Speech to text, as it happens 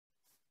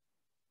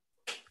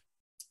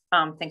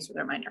Thanks for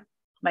the reminder.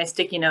 My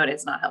sticky note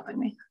is not helping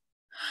me.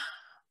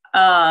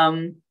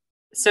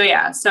 So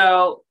yeah,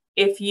 so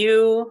if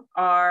you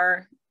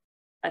are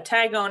a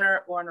tag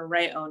owner or an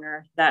array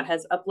owner that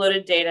has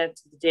uploaded data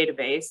to the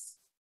database,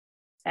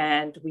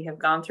 and we have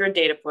gone through a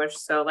data push.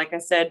 So like I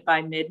said,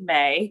 by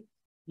mid-May,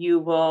 you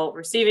will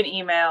receive an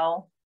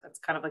email that's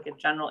kind of like a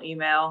general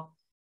email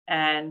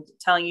and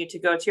telling you to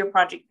go to your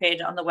project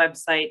page on the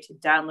website to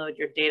download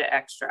your data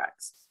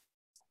extracts,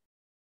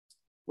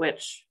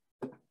 which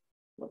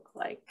look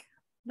like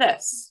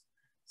this.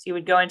 So you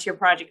would go into your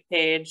project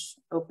page,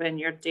 open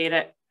your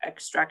data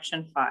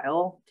extraction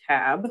file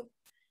tab,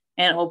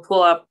 and it will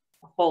pull up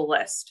a whole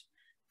list.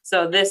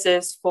 So this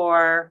is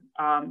for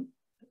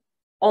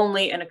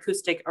only an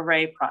acoustic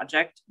array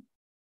project.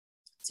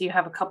 So you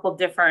have a couple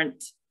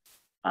different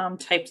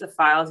types of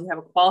files. You have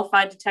a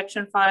qualified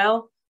detection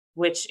file,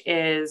 which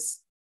is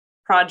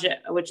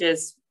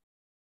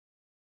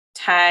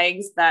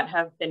tags that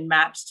have been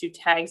matched to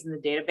tags in the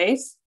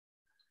database.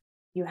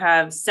 You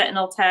have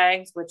sentinel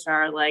tags, which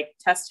are like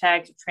test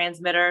tags of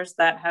transmitters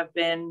that have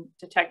been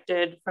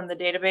detected from the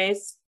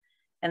database.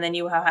 And then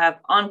you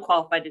have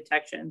unqualified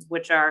detections,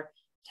 which are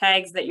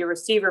tags that your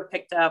receiver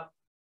picked up,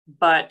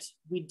 but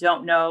we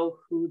don't know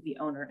who the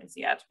owner is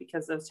yet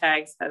because those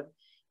tags have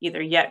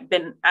either yet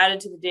been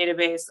added to the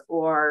database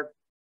or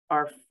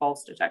are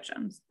false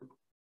detections.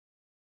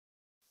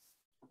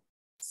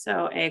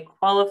 So a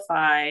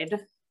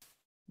qualified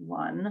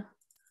one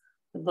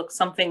would look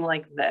something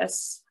like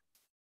this,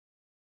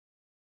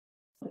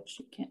 which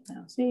you can't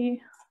now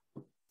see.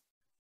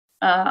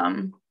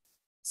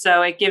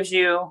 So it gives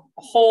you a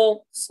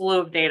whole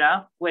slew of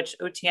data, which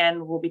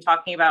OTN will be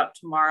talking about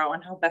tomorrow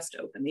on how best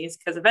to open these,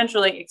 because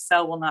eventually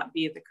Excel will not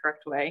be the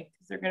correct way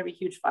because they're going to be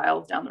huge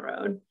files down the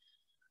road.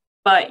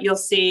 But you'll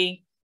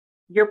see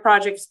your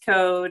project's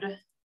code.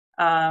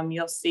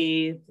 You'll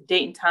see the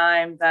date and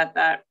time that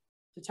that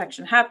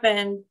detection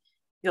happened.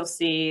 You'll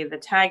see the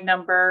tag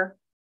number,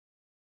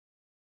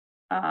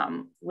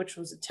 which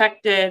was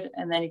detected.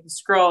 And then you can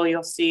scroll,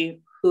 you'll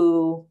see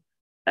who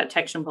that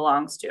detection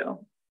belongs to.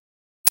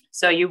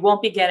 So you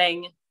won't be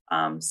getting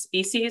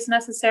species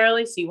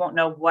necessarily, so you won't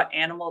know what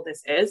animal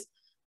this is,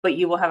 but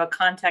you will have a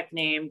contact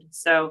named.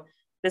 So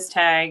this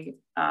tag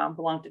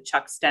belonged to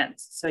Chuck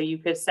Stentz. So you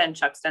could send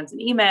Chuck Stentz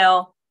an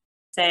email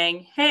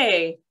saying,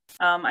 hey,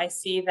 I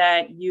see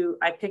that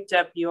I picked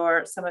up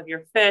some of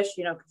your fish,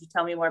 could you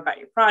tell me more about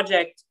your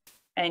project?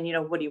 And,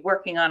 what are you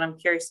working on? I'm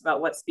curious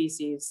about what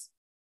species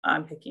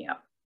I'm picking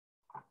up,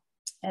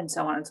 and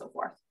so on and so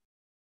forth.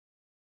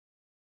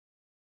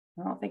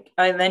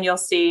 And then you'll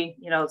see,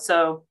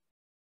 so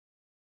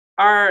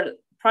our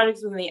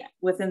projects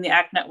within the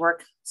ACT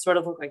network sort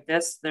of look like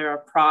this. They're a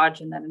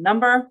proj and then a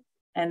number.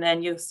 And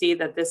then you'll see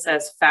that this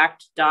says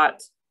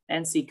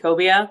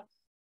fact.ncobia.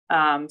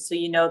 So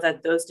you know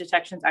that those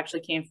detections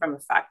actually came from a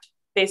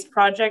fact-based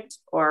project,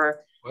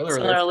 or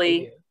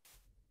similarly,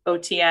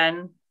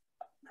 OTN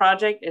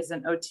project is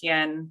an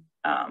OTN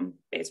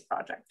based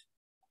project.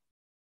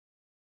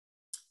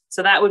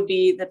 So that would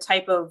be the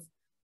type of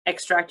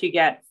extract you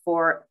get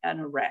for an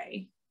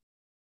array.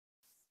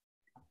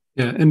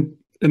 Yeah, and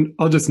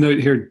I'll just note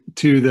here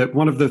too that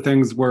one of the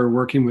things we're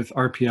working with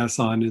RPS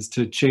on is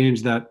to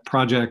change that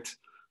project,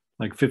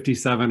 like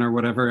 57 or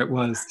whatever it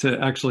was,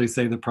 to actually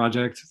say the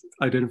project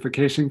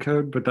identification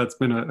code, but that's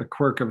been a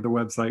quirk of the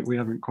website we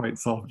haven't quite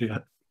solved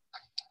yet.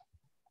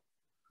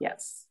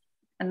 Yes,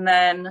 and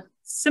then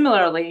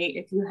similarly,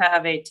 if you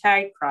have a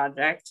tag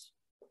project,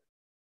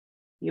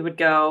 you would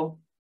go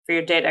for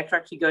your data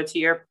extract, you go to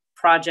your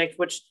project,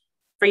 which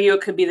for you,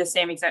 it could be the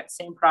exact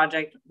same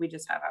project. We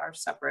just have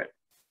ours separate.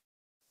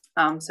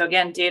 So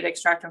again, data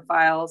extraction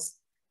files.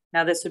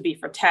 Now this would be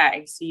for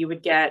tags. So you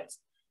would get,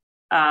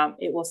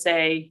 it will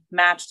say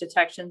match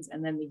detections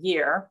and then the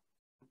year.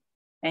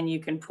 And you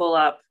can pull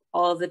up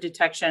all of the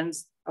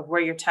detections of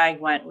where your tag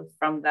went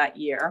from that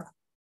year,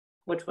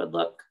 which would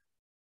look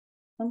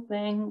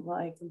something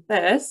like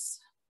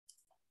this.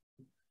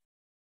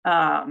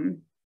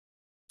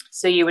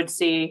 So you would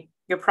see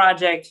your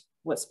project,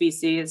 what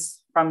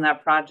species from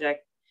that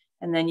project,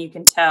 and then you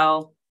can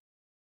tell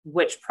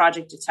which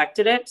project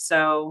detected it.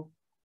 So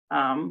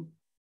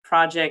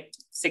project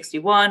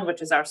 61,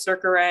 which is our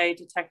circ array,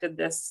 detected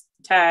this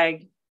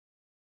tag,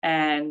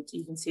 and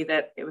you can see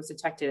that it was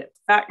detected at the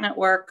FACT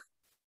network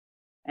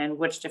and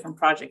which different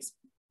projects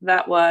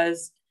that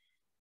was.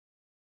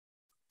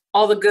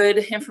 All the good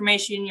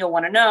information you'll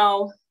want to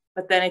know,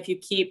 but then if you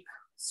keep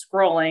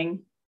scrolling,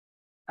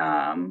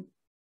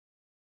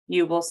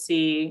 you will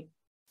see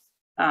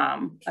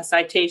a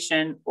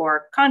citation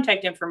or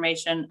contact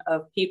information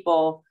of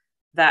people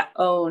that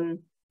own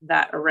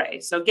that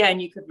array. So again,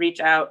 you could reach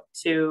out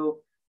to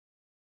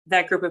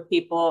that group of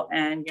people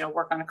and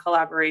work on a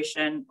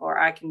collaboration, or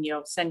I can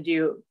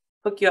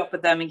hook you up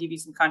with them and give you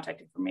some contact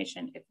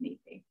information if need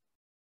be.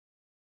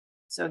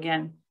 So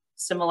again,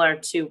 similar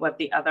to what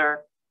the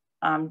other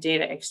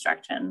data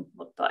extraction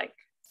looked like.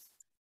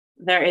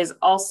 There is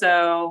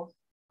also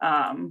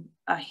a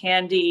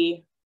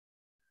handy,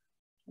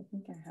 I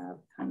think I have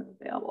kind of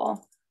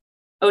available,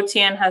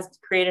 OTN has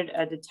created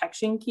a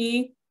detection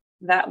key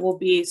that will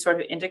be sort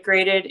of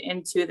integrated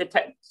into the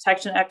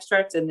detection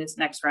extracts in this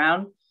next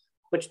round,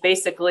 which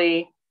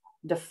basically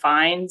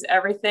defines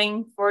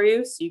everything for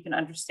you so you can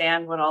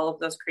understand what all of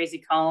those crazy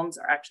columns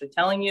are actually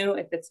telling you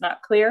if it's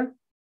not clear.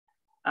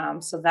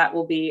 So that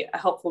will be a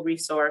helpful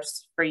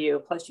resource for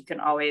you. Plus, you can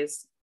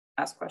always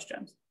ask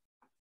questions.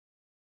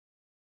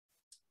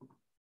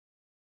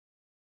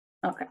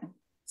 Okay,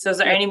 so is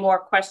there any more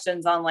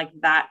questions on like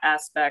that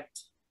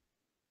aspect,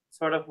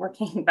 sort of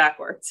working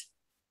backwards?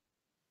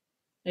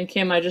 And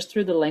Kim, I just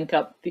threw the link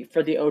up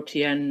for the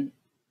OTN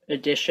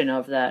edition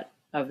of that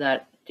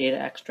data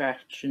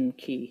extraction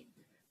key.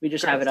 We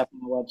just have it up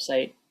on the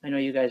website. I know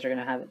you guys are going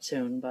to have it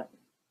soon, but.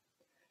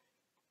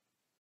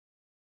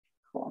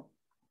 Cool.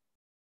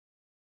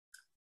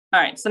 All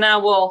right, so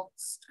now we'll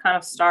kind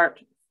of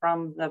start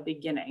from the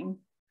beginning.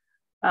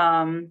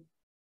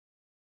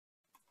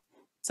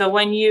 So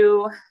when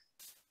you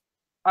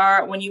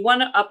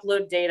want to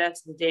upload data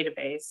to the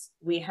database,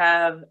 we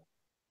have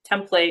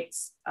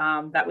templates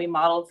that we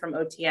modeled from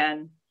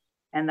OTN,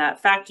 and that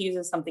FACT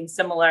uses something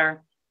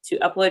similar to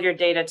upload your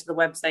data to the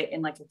website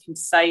in like a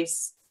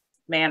concise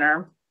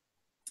manner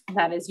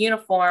that is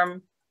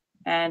uniform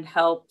and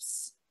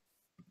helps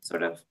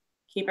sort of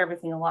keep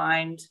everything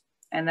aligned,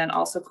 and then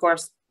also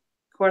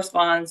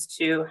corresponds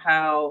to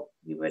how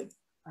you would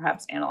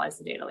perhaps analyze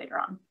the data later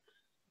on.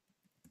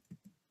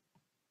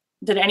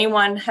 Did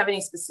anyone have any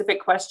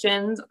specific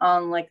questions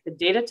on like the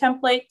data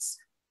templates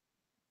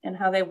and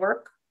how they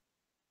work?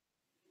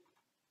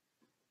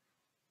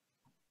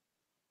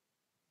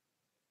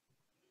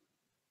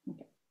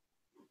 Okay.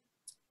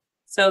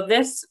 So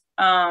this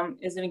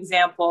is an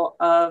example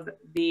of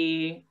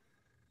the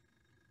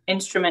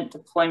instrument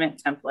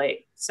deployment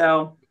template.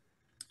 So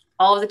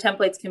all of the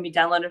templates can be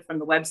downloaded from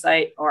the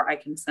website, or I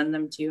can send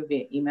them to you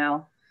via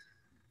email,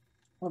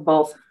 or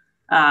both.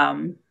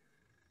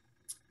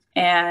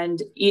 And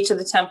each of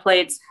the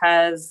templates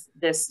has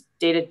this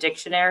data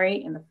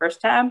dictionary in the first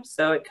tab.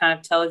 So it kind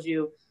of tells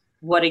you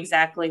what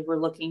exactly we're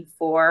looking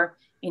for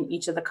in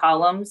each of the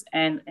columns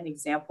and an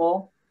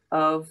example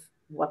of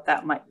what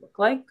that might look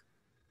like.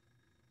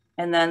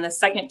 And then the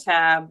second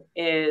tab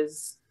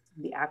is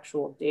the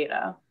actual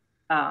data.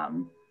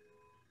 Nice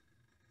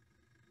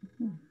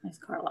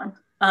car alarm.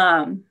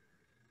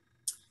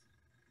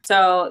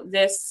 So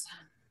this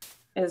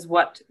is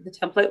what the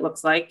template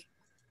looks like.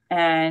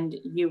 And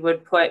you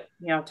would put,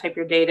 type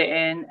your data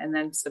in and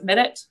then submit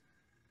it.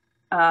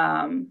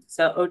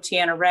 So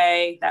OTN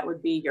array, that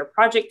would be your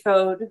project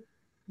code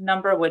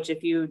number, which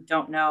if you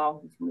don't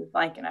know, you can leave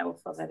blank and I will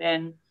fill that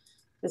in.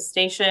 The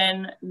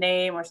station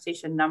name or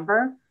station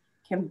number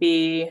can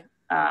be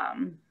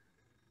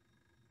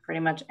pretty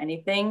much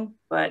anything,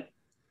 but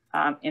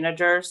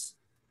integers.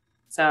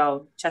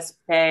 So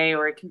Chesapeake,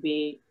 or it can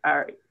be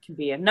a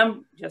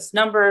just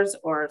numbers,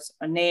 or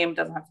a name,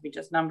 doesn't have to be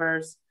just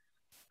numbers.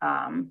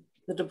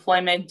 The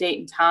deployment date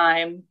and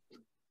time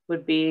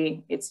would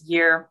be its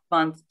year,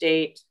 month,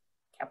 date,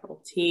 capital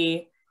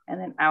T,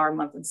 and then hour,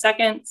 month, and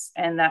seconds.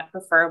 And that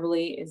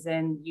preferably is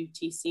in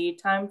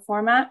UTC time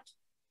format.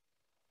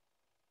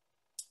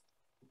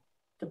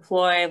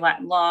 Deploy,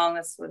 Latin long,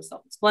 that's sort of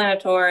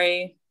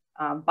self-explanatory.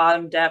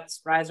 Bottom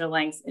depths, riser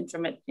lengths,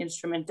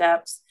 instrument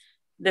depths.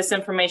 This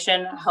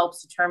information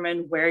helps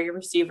determine where your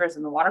receiver is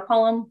in the water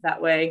column.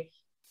 That way,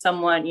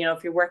 someone,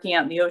 if you're working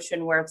out in the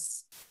ocean where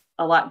it's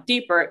a lot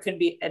deeper, it could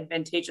be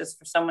advantageous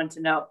for someone to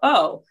know,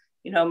 oh,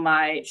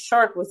 my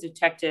shark was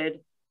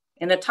detected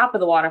in the top of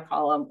the water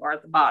column or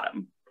at the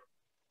bottom.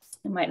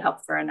 It might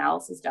help for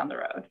analysis down the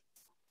road.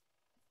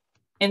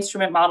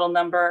 Instrument model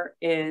number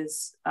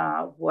is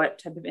what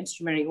type of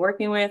instrument are you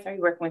working with? Are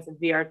you working with a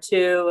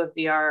VR2, a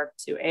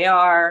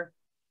VR2AR,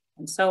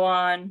 and so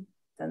on?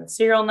 Then the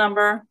serial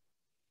number,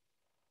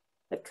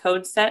 the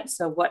code set.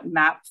 So what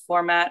map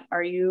format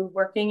are you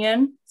working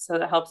in? So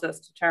that helps us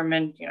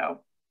determine,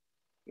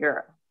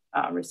 your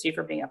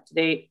receiver being up to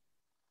date.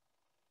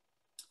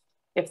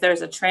 If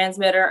there's a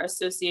transmitter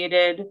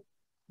associated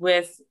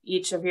with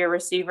each of your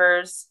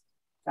receivers,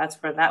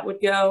 that's where that would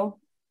go,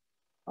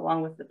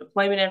 along with the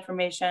deployment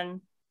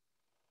information.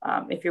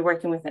 If you're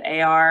working with an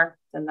AR,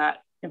 then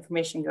that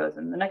information goes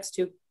in the next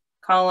two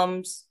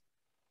columns.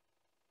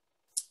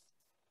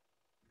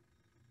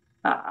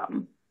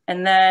 And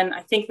then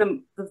I think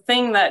the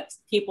thing that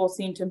people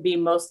seem to be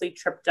mostly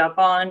tripped up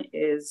on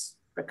is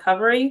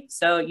recovery.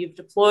 So you've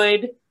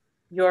deployed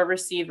your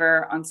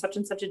receiver on such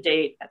and such a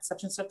date at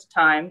such and such a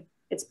time.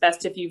 It's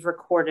best if you've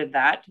recorded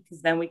that,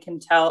 because then we can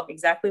tell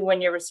exactly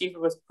when your receiver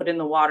was put in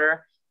the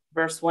water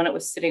versus when it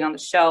was sitting on the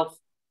shelf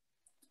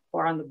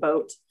or on the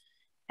boat.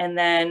 And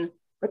then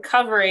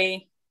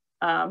recovery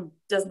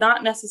does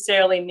not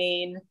necessarily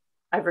mean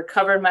I've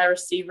recovered my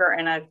receiver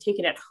and I've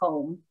taken it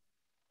home.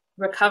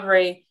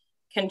 Recovery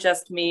can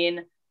just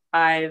mean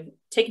I've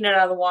taken it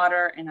out of the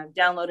water and I've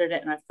downloaded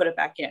it and I've put it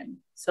back in.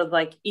 So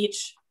like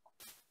each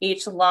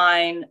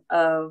line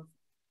of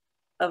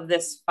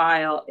this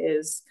file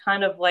is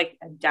kind of like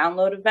a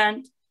download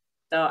event.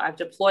 So I've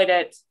deployed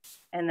it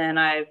and then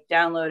I've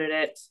downloaded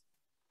it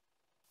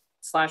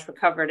 /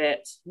 recovered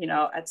it,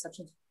 at such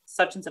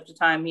and such a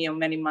time,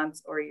 many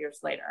months or years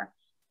later.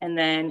 And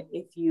then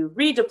if you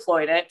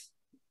redeployed it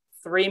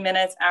 3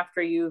 minutes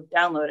after you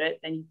download it,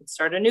 then you could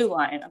start a new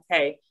line.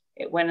 Okay,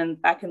 it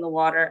went back in the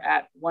water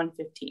at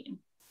 1:15.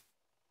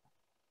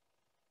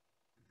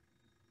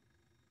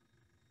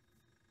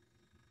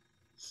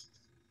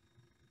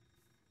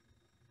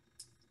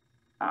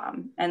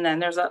 And then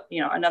there's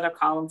another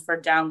column for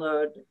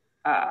download.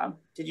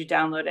 Did you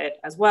download it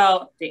as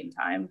well, date and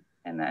time,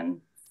 and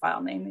then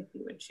file name if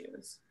you would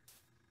choose.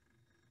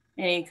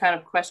 Any kind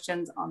of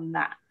questions on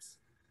that?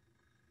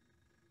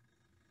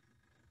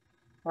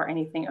 Or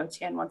anything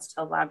OTN wants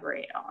to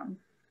elaborate on?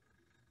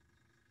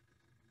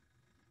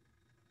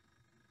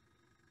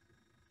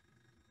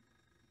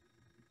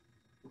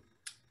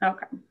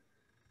 Okay.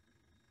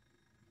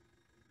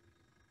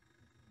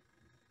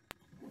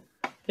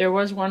 There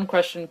was one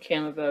question,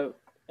 Kim, about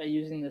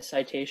using the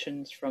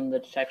citations from the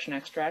detection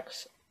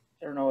extracts.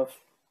 I don't know if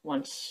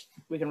once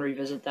we can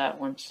revisit that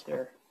once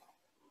they're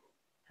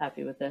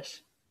happy with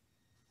this.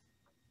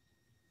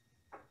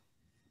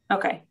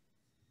 Okay.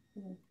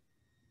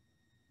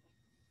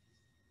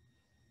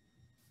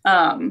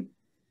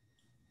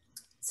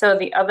 So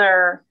the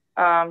other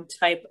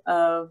type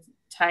of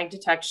tag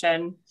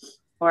detection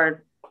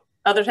or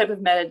other type of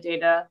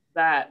metadata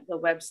that the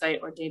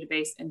website or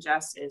database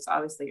ingests is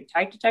obviously your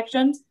tag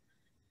detections.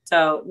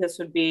 So this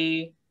would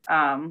be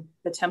the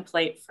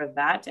template for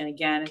that. And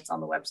again, it's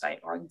on the website,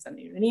 or I can send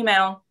you an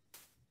email.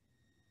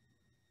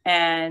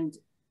 And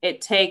it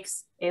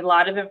takes a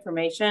lot of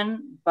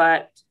information,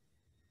 but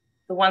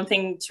the one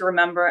thing to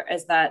remember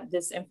is that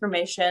this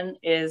information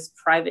is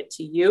private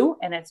to you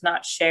and it's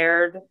not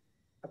shared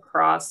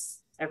across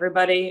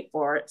everybody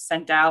or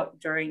sent out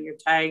during your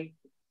tag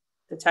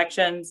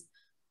detections.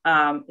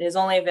 It is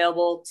only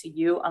available to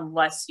you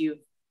unless you've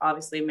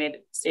obviously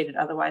stated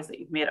otherwise that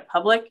you've made it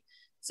public.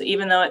 So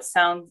even though it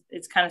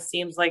kind of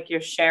seems like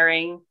you're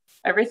sharing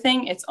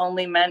everything, it's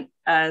only meant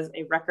as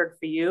a record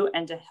for you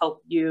and to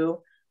help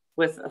you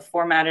with a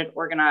formatted,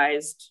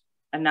 organized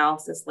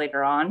analysis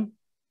later on.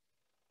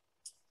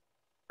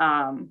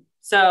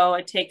 So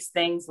it takes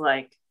things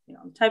like,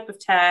 type of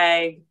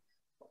tag,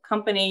 what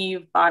company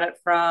you've bought it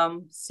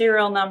from,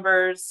 serial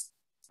numbers,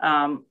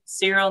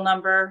 serial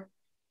number,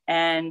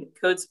 and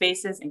code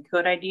spaces and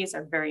code IDs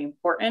are very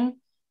important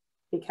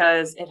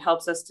because it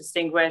helps us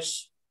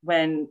distinguish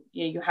when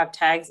you have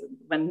tags,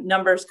 when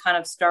numbers kind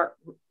of start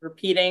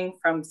repeating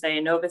from, say,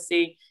 a novice,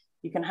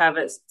 you can have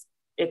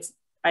it's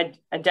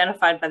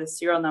identified by the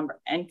serial number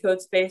and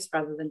code space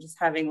rather than just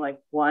having like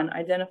one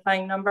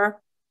identifying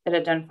number. It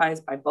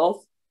identifies by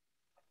both.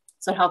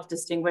 So it helps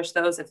distinguish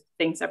those if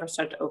things ever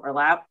start to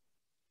overlap.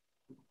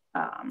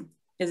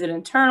 Is it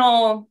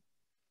internal?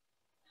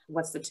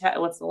 What's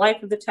the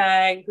life of the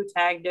tag? Who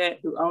tagged it?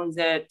 Who owns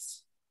it?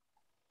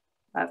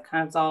 That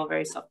kind of is all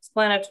very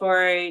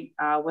self-explanatory.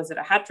 Was it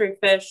a hatchery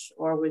fish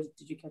or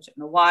did you catch it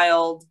in the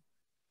wild?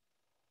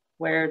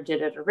 Where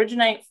did it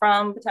originate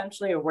from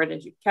potentially, or where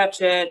did you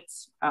catch it?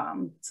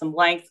 Some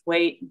length,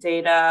 weight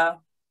data.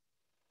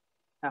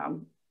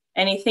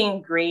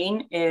 Anything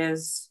green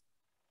is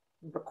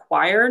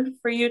required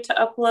for you to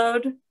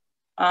upload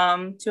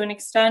to an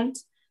extent.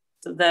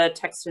 So the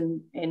text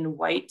in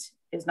white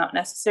is not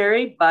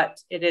necessary, but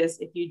it is,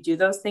 if you do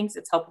those things,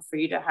 it's helpful for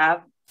you to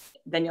have,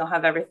 then you'll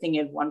have everything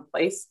in one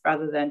place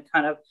rather than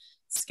kind of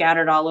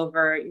scattered all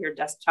over your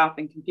desktop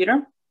and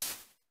computer.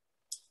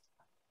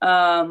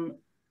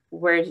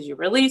 Where did you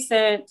release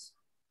it?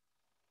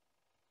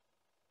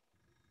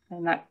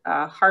 And that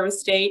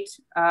harvest date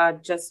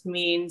just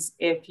means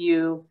if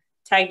you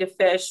tagged a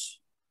fish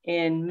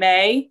in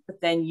May, but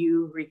then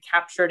you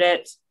recaptured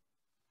it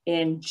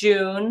in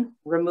June,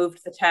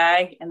 removed the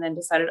tag, and then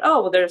decided,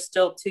 oh, well, there's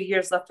still 2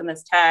 years left on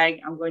this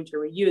tag, I'm going to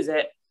reuse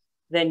it,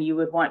 then you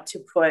would want to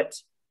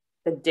put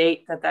the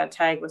date that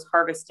tag was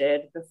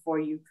harvested before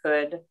you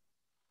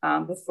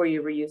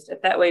reused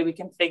it. That way we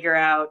can figure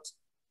out,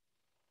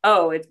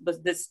 oh, it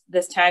was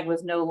this tag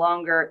was no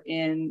longer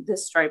in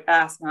this striped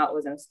bass, now it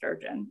was in a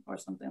sturgeon or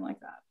something like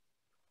that.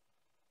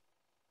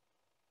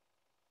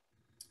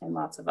 And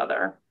lots of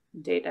other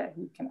data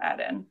you can add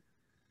in.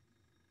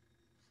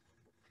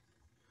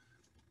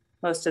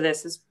 Most of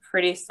this is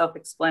pretty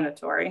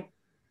self-explanatory.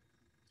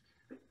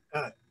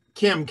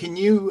 Kim, can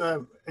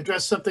you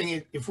address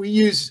something? If we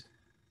use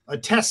a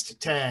test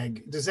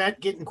tag, does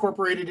that get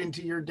incorporated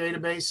into your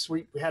database?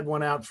 We had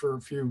one out for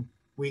a few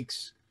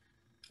weeks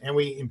and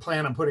we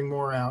plan on putting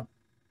more out,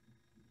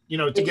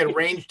 to get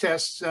range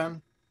tests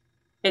done?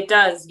 It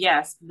does,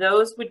 yes.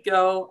 Those would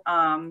go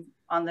on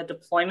the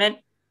deployment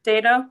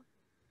data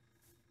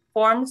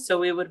form. So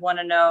we would want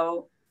to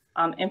know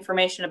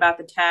information about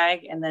the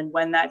tag and then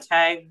when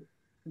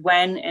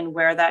and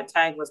where that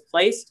tag was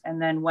placed,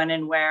 and then when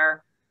and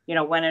where,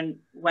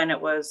 when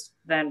it was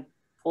then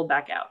pulled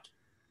back out.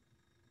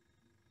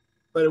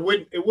 But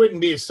it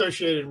wouldn't be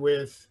associated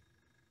with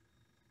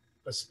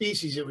a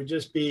species. It would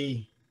just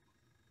be,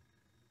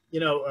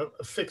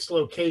 a fixed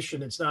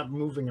location. It's not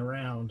moving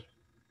around.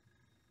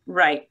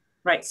 Right.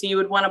 Right. So you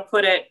would want to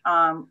put it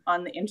on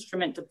the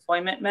instrument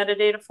deployment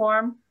metadata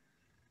form.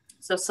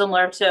 So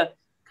similar to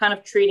kind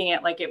of treating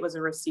it like it was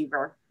a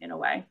receiver in a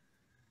way.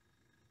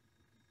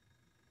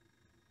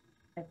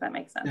 If that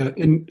makes sense.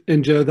 Yeah,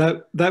 and Joe,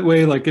 that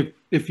way, like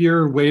if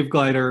your wave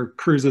glider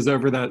cruises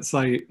over that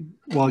site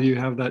while you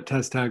have that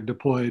test tag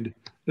deployed,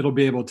 it'll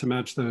be able to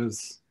match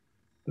those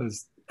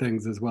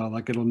things as well.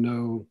 Like it'll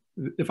know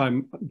if I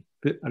don't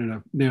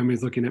know,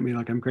 Naomi's looking at me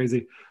like I'm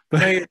crazy,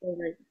 but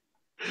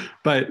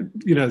but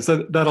you know,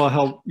 so that'll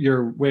help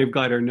your wave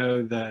glider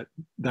know that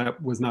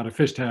that was not a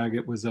fish tag,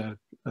 it was a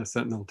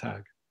sentinel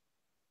tag.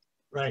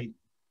 Right.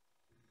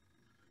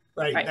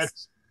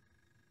 That's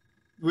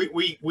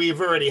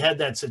we've already had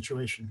that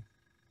situation.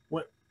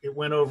 It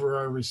went over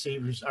our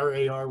receivers, our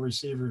AR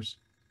receivers,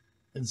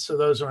 and so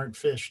those aren't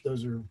fish;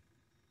 those are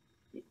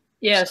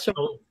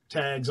so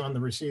tags on the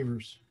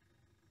receivers.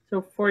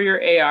 So for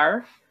your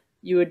AR,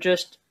 you would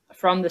just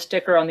from the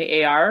sticker on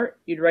the AR,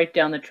 you'd write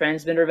down the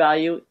transmitter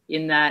value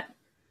in that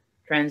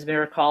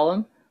transmitter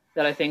column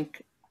that I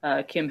think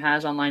Kim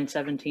has on line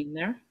 17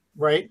 there.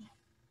 Right.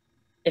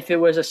 If it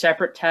was a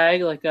separate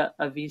tag, like a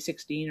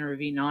V16 or a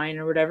V9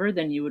 or whatever,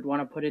 then you would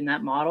want to put in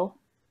that model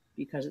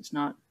because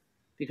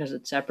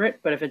it's separate.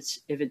 But if it's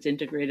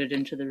integrated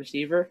into the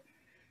receiver,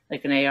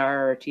 like an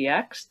AR or a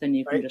TX, then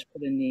you can just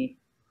put in the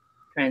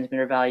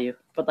transmitter value,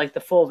 but like the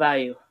full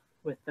value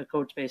with the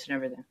code space and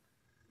everything.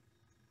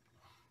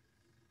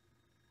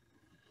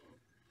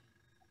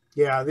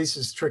 Yeah, this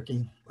is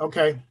tricky.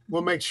 Okay,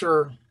 we'll make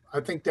sure. I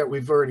think that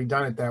we've already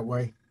done it that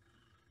way.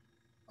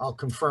 I'll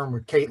confirm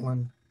with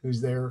Caitlin,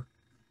 who's there.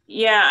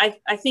 Yeah,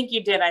 I think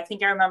you did. I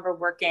think I remember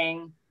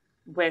working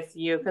with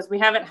you because we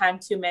haven't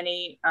had too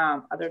many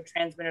other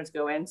transmitters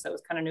go in. So it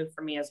was kind of new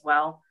for me as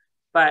well.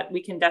 But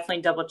we can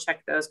definitely double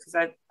check those because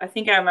I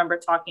think I remember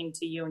talking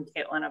to you and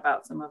Caitlin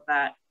about some of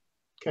that.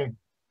 Okay.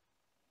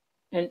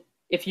 And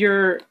if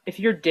you're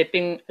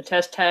dipping a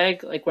test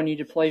tag, like when you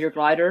deploy your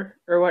glider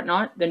or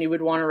whatnot, then you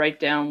would want to write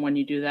down when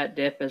you do that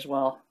dip as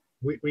well.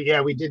 We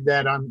did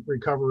that on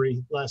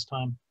recovery last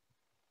time.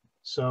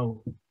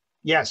 So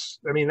yes,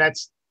 I mean,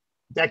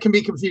 that can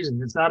be confusing.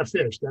 It's not a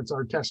fish. That's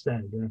our test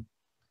tag.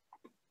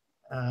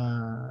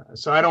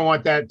 So I don't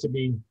want that to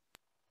be,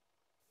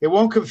 it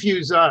won't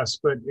confuse us,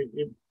 but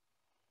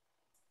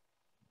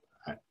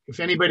if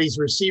anybody's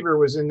receiver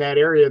was in that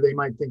area, they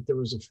might think there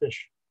was a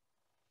fish.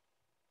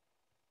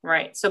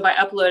 Right. So by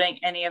uploading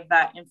any of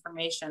that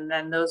information,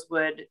 then those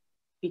would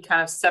be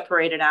kind of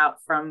separated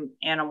out from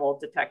animal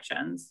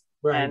detections.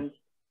 Right. And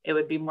it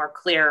would be more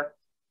clear,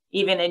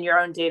 even in your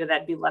own data,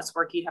 that'd be less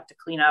work you'd have to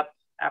clean up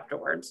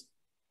afterwards.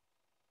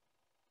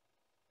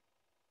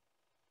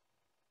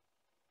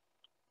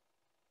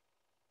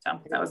 So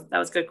that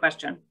was a good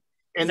question.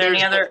 And is there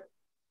any other?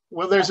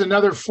 Well, there's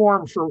another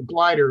form for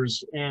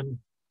gliders, and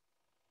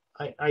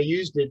I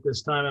used it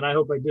this time, and I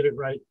hope I did it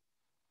right.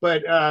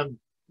 But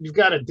you've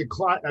got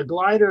a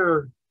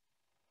glider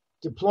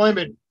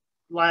deployment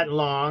lat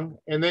long,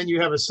 and then you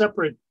have a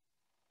separate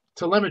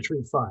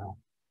telemetry file,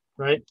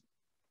 right?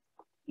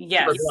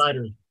 Yes. For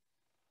glider.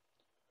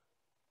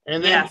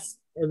 And then, yes.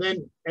 and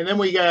then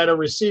we got a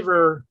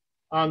receiver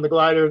on the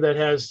glider that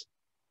has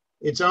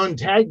its own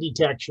tag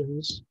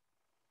detections,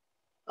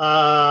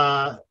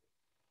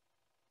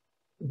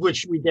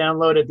 which we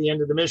download at the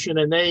end of the mission,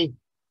 and they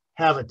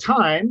have a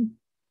time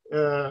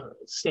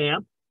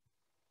stamp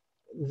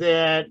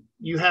that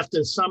you have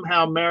to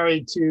somehow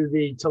marry to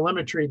the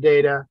telemetry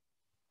data.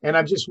 And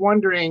I'm just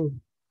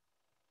wondering,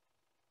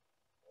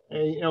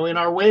 in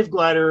our wave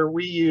glider,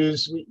 we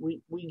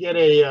get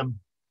a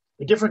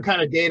different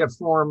kind of data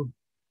form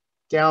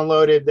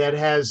downloaded that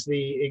has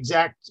the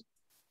exact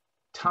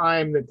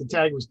time that the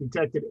tag was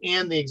detected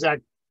and the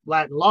exact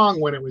lat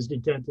long when it was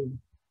detected.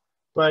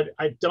 But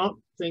I don't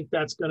think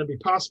that's going to be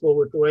possible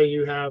with the way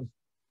you have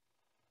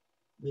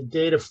the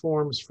data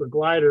forms for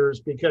gliders,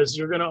 because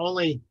you're going to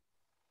only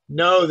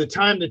know the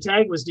time the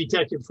tag was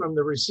detected from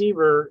the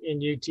receiver in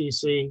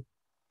UTC,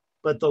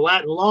 but the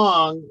lat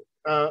long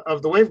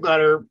of the wave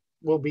glider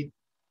will be,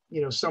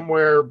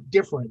 somewhere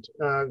different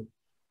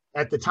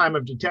at the time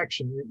of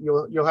detection.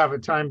 You'll have a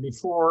time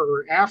before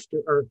or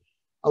after, or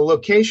a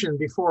location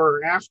before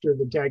or after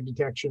the tag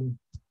detection,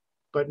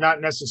 but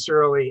not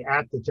necessarily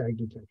at the tag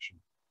detection.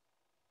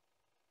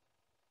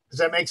 Does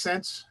that make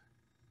sense?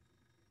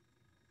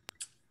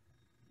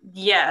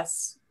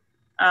 Yes.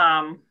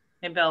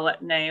 Maybe I'll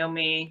let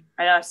Naomi.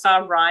 I saw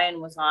Ryan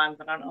was on,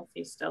 but I don't know if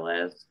he still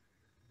is.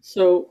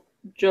 So,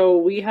 Joe,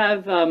 we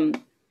have a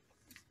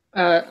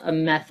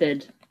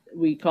method,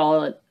 we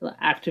call it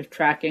active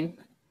tracking,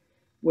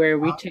 where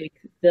we take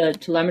the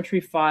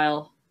telemetry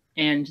file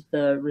and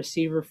the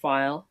receiver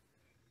file,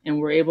 and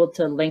we're able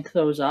to link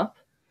those up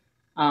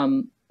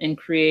and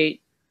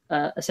create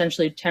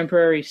essentially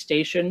temporary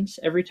stations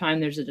every time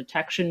there's a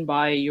detection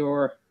by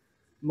your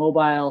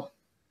mobile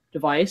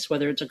device,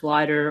 whether it's a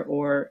glider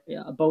or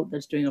a boat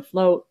that's doing a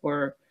float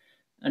or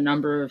a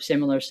number of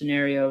similar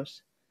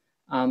scenarios.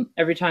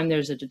 Every time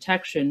there's a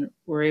detection,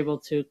 we're able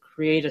to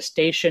create a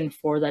station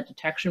for that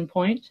detection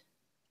point,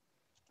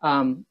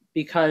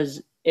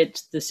 because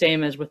it's the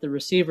same as with the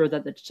receiver,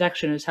 that the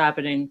detection is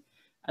happening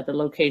at the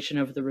location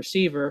of the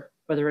receiver,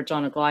 whether it's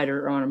on a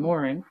glider or on a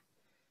mooring.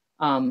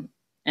 And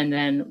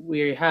then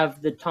we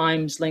have the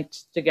times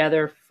linked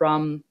together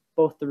from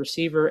both the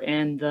receiver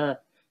and the,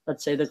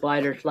 let's say, the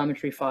glider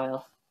telemetry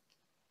file.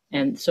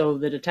 And so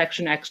the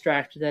detection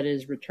extract that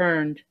is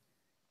returned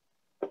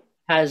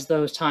has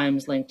those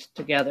times linked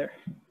together.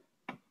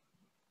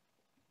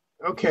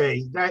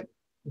 Okay,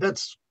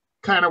 that's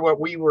kind of what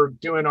we were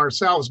doing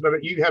ourselves,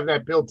 but you have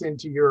that built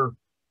into your,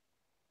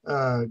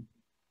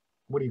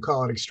 what do you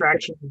call it,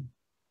 extraction?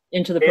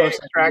 Into the process.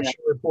 Extraction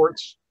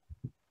reports.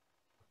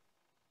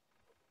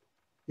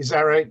 Is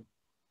that right?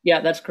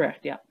 Yeah, that's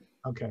correct. Yeah.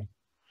 Okay.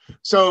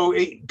 So,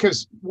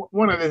 because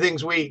one of the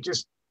things we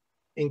just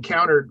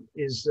encountered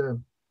is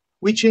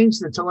we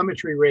changed the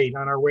telemetry rate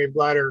on our wave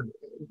glider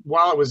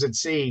while it was at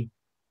sea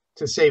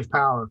to save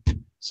power.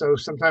 So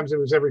sometimes it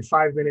was every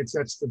 5 minutes.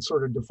 That's the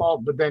sort of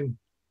default, but then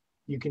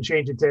you can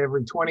change it to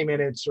every 20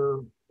 minutes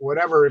or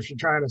whatever if you're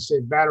trying to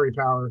save battery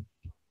power.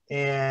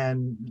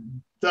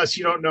 And thus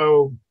you don't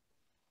know,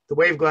 the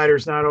wave glider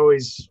is not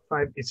always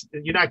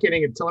you're not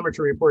getting a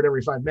telemetry report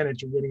every 5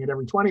 minutes, you're getting it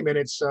every 20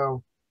 minutes.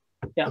 So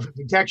yeah, if a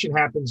detection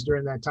happens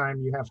during that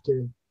time, you have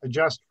to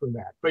adjust for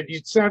that. But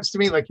it sounds to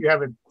me like you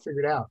haven't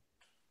figured out.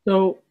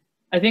 So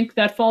I think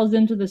that falls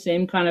into the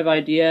same kind of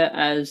idea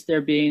as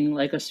there being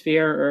like a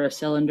sphere or a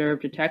cylinder of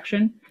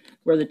detection,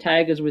 where the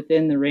tag is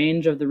within the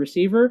range of the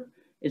receiver.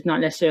 It's not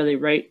necessarily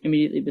right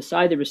immediately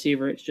beside the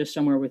receiver. It's just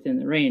somewhere within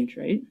the range,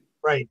 right?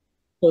 Right.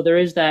 So there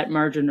is that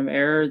margin of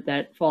error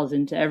that falls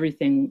into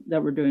everything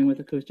that we're doing with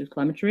acoustic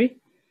telemetry.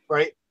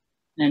 Right.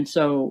 And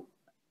so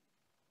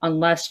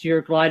unless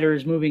your glider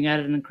is moving at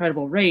an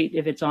incredible rate,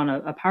 if it's on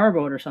a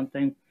powerboat or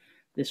something,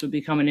 this would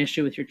become an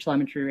issue with your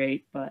telemetry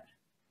rate. But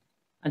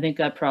I think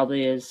that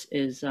probably is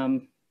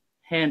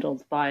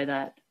handled by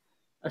that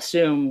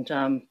assumed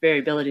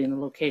variability in the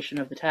location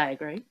of the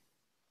tag, right?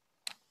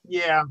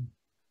 Yeah.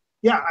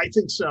 Yeah, I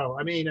think so.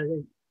 I mean, I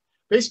think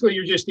basically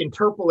you're just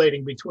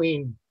interpolating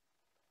between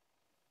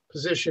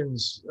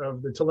positions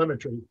of the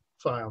telemetry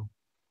file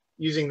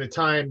using the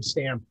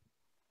timestamp.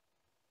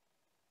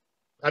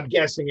 I'm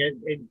guessing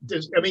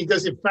does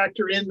it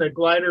factor in the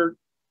glider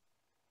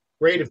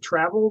rate of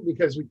travel?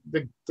 Because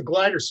the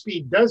glider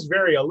speed does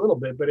vary a little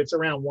bit, but it's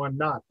around 1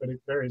 knot, but it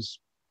varies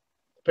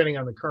depending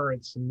on the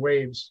currents and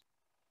waves.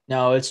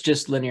 No, it's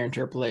just linear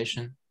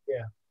interpolation.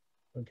 Yeah.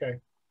 Okay.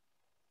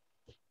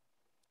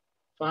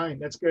 Fine.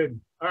 That's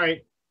good. All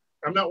right.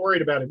 I'm not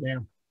worried about it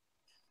now.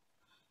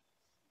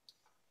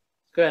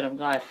 Good. I'm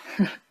glad.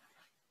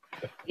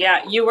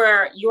 Yeah, you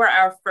were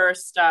our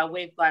first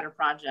wave glider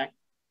project.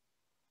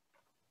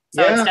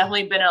 So Yeah. It's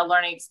definitely been a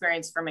learning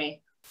experience for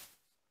me.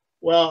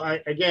 Well,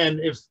 again,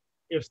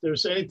 if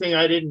there's anything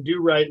I didn't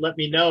do right, let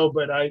me know,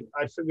 but I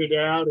figured it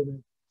out and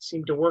it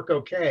seemed to work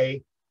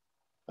okay.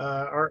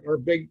 Our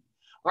big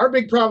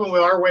problem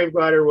with our wave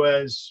glider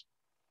was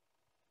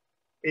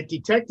it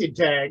detected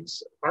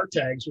our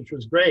tags, which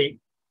was great,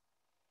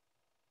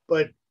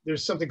 but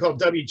there's something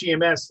called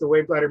WGMS, the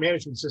wave glider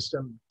management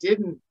system,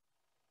 didn't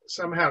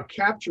somehow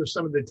capture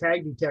some of the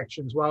tag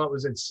detections while it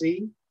was at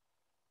sea.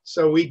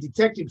 So we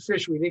detected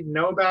fish we didn't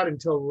know about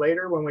until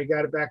later when we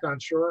got it back on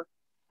shore.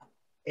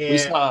 And we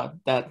saw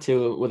that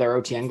too with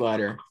our OTN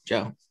glider,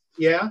 Joe.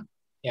 Yeah?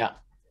 Yeah.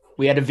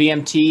 We had a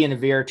VMT and a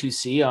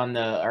VR2C on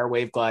our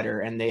wave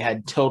glider, and they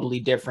had totally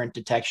different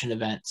detection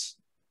events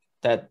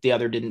that the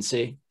other didn't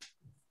see.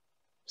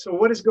 So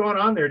what is going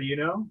on there? Do you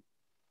know?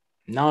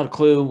 Not a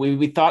clue.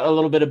 We thought a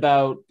little bit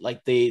about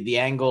like the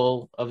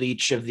angle of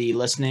each of the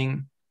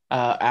listening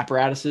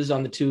apparatuses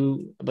on the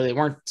two, but they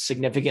weren't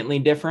significantly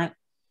different.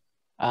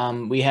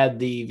 We had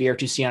the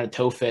VR2C on a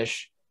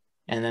towfish,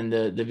 and then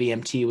the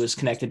VMT was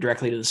connected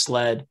directly to the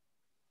sled.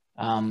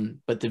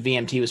 But the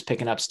VMT was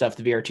picking up stuff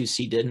the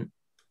VR2C didn't.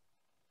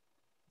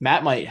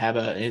 Matt might have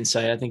an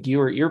insight. I think you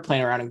were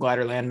playing around in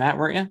glider land, Matt,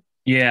 weren't you?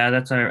 Yeah,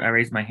 that's why I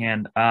raised my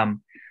hand.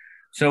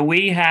 So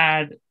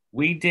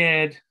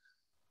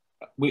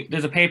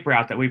there's a paper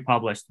out that we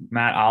published.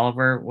 Matt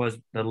Oliver was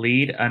the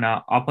lead, and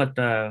I'll put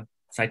the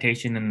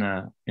citation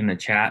in the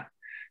chat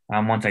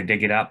once I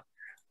dig it up.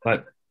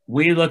 But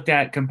we looked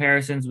at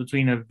comparisons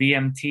between a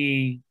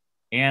VMT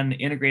and the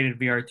integrated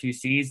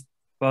VR2Cs,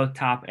 both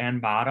top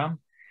and bottom,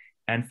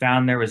 and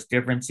found there was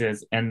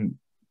differences. And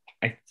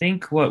I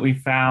think what we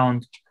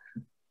found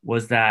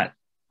was that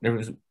there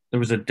was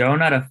a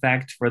donut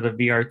effect for the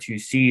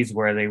VR2Cs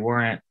where the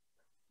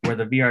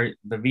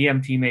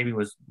VMT maybe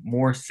was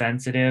more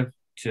sensitive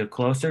to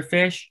closer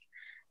fish,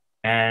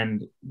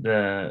 and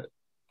the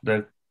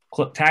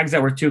tags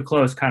that were too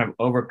close kind of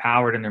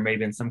overpowered, and there may have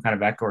been some kind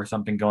of echo or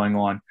something going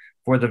on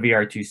for the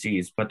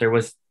VR2Cs. But there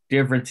was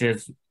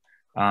differences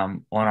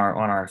on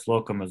our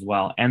Slocum as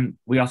well, and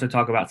we also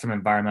talk about some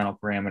environmental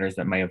parameters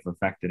that may have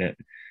affected it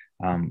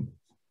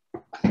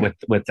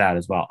with that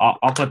as well.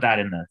 I'll put that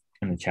in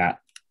the chat.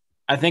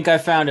 I think I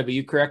found it, but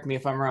you correct me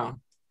if I'm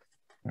wrong.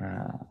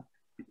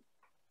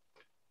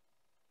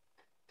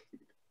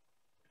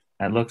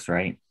 That looks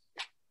right.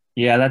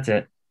 Yeah, that's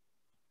it.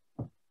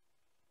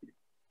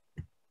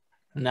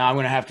 Now I'm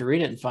going to have to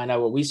read it and find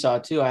out what we saw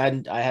too. I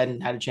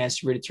hadn't had a chance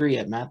to read it through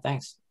yet, Matt.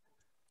 Thanks.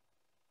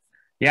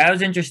 Yeah, it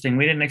was interesting.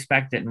 We didn't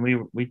expect it, and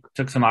we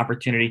took some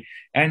opportunity.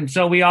 And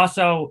so we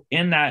also,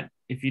 in that,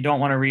 if you don't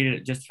want to read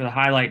it just for the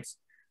highlights,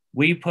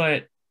 we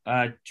put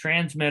a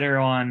transmitter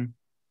on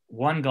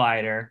one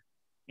glider,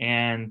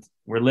 and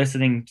we're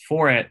listening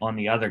for it on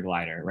the other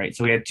glider, right?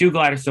 So we had two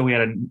gliders, so we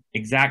had an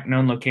exact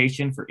known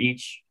location for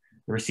each,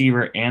 the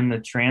receiver and the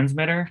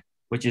transmitter,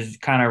 which is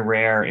kind of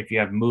rare if you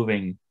have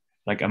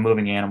like a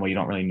moving animal, you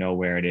don't really know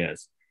where it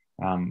is.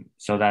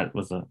 So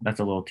that's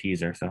a little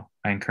teaser. So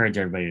I encourage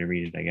everybody to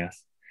read it, I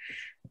guess.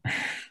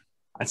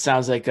 That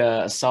sounds like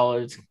a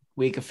solid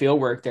week of field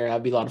work there.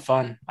 That'd be a lot of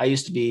fun. I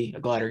used to be a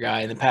glider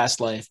guy in the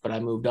past life, but I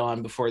moved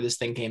on before this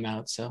thing came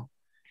out. So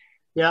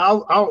yeah,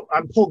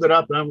 I pulled it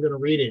up and I'm going to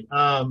read it.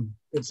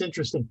 It's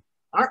interesting.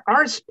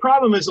 Our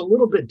problem is a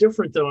little bit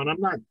different though, and I'm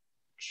not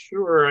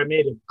sure I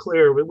made it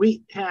clear, but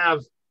we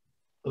have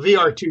a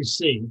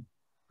VR2C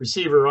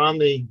receiver on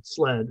the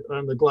sled,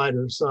 on the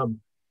glider sub,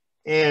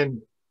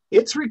 and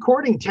it's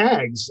recording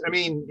tags. I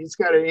mean, it's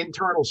got an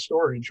internal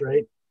storage,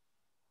 right?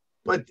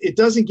 But it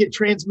doesn't get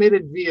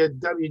transmitted via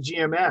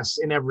WGMS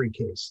in every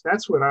case.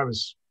 That's what I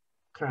was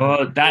kind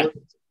of. That's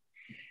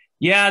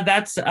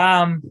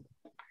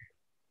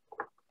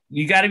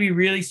you got to be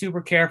really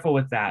super careful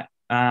with that.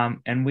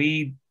 And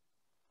we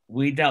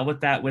dealt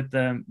with that with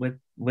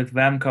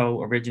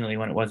Vemco originally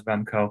when it was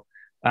Vemco.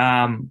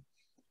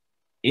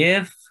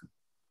 If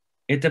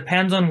it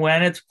depends on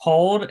when it's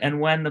pulled and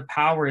when the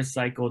power is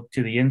cycled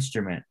to the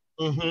instrument.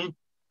 Mm-hmm.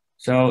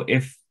 So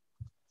if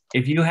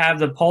you have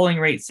the polling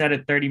rate set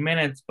at 30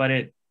 minutes, but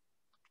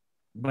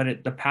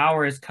the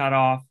power is cut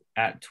off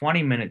at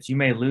 20 minutes, you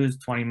may lose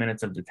 20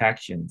 minutes of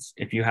detections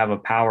if you have a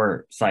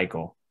power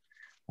cycle.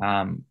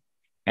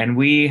 And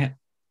we,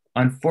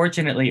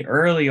 unfortunately,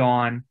 early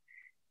on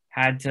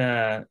had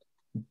to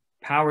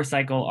power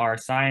cycle our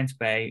science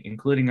bay,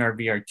 including our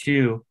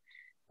VR2,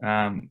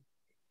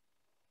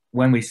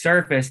 when we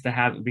surfaced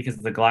because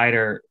the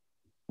glider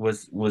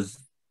was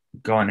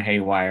going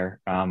haywire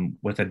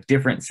with a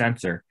different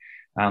sensor.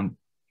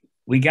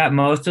 We got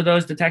most of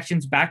those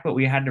detections back, but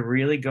we had to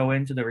really go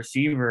into the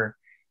receiver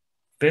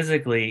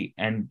physically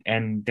and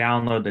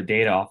download the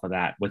data off of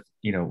that with,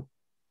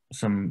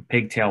 some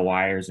pigtail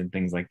wires and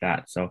things like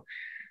that. So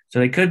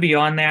they could be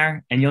on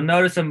there, and you'll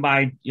notice them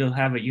you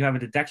have a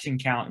detection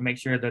count, and make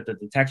sure that the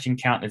detection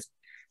count is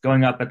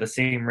going up at the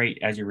same rate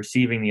as you're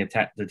receiving the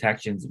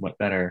detections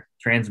that are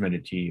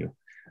transmitted to you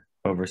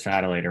over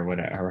satellite or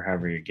whatever, or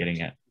however you're getting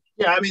it.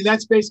 Yeah, I mean,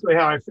 that's basically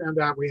how I found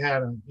out we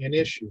had an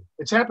issue.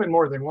 It's happened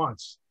more than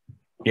once.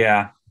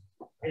 Yeah.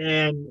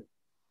 And,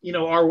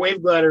 our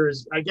wave glider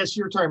is, I guess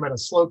you're talking about a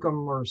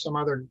Slocum or some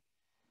other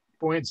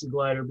buoyancy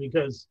glider,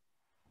 because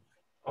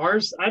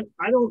ours, I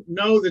don't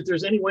know that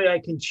there's any way I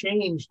can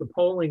change the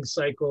polling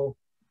cycle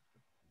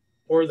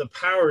or the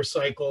power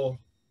cycle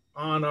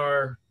on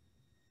our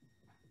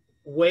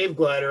wave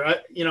glider.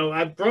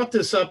 I brought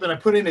this up and I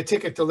put in a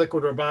ticket to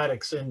Liquid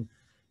Robotics, and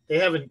they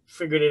haven't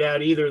figured it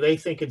out either. They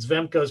think it's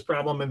Vemco's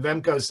problem, and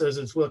Vemco says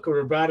it's Liquid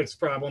Robotics'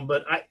 problem.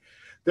 But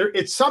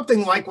it's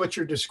something like what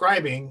you're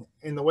describing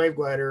in the wave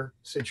glider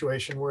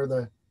situation, where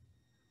the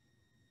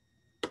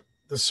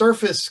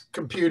surface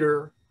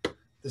computer,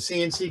 the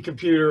CNC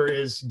computer,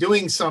 is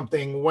doing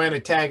something when a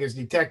tag is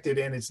detected,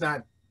 and it's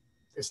not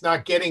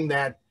getting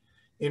that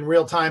in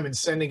real time and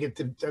sending it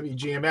to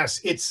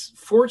WGMS. It's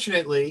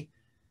fortunately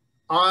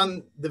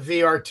on the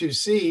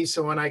VR2C,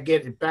 so when I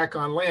get it back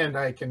on land,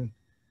 I can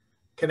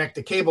connect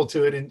the cable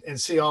to it and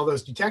see all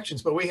those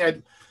detections. But we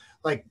had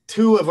like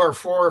 2 of our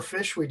 4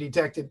 fish we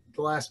detected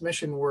the last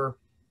mission were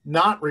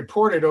not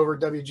reported over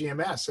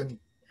WGMS, and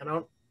I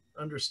don't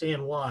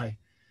understand why.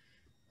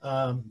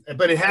 But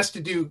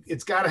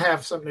it's got to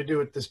have something to do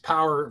with this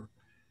power,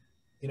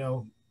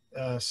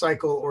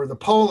 cycle, or the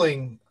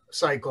polling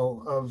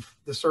cycle of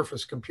the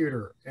surface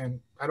computer. And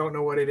I don't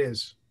know what it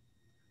is.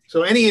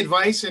 So any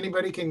advice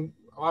anybody can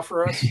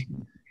offer us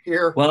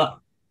here?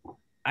 Well,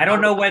 I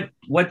don't know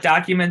what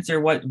documents or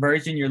what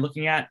version you're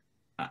looking at.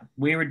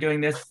 We were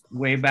doing this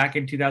way back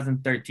in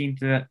 2013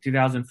 to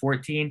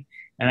 2014,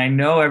 and I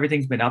know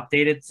everything's been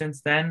updated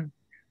since then.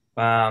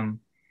 But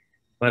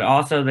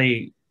also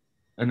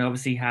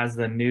Innovasi has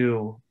the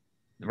new,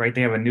 right?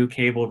 They have a new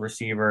cabled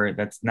receiver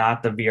that's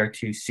not the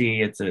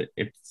VR2C.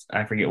 It's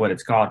I forget what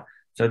it's called.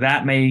 So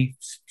that may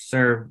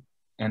serve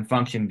and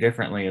function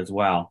differently as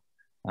well.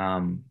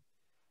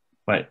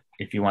 But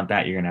if you want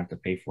that, you're gonna have to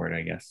pay for it,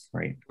 I guess,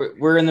 right?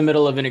 We're in the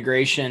middle of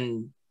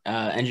integration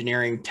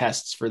engineering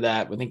tests for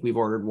that. I think we've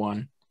ordered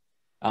one.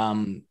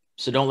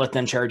 So don't let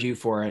them charge you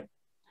for it.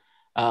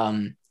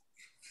 So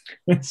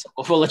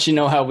we'll let you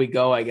know how we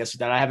go, I guess, with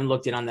that. I haven't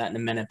looked in on that in a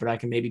minute, but I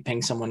can maybe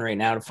ping someone right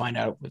now to find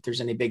out if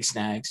there's any big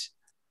snags.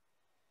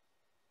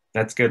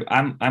 That's good.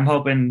 I'm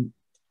hoping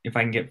if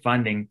I can get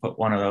funding, put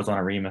one of those on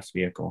a Remus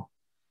vehicle.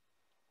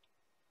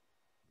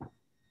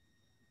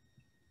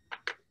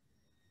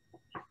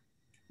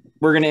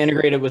 We're going to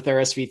integrate it with our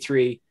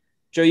SV3.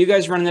 Joe, you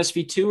guys run an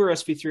SV2 or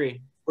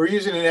SV3? We're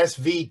using an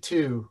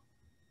SV2.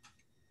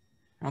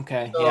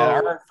 Okay. So- Yeah,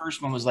 our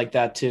first one was like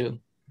that too.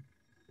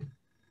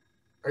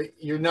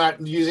 You're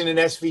not using an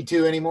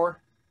SV2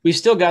 anymore? We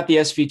still got the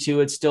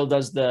SV2. It still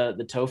does the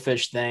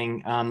towfish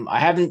thing. I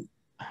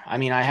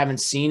haven't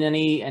seen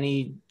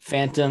any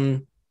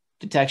phantom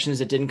detections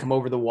that didn't come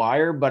over the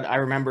wire, but I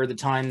remember the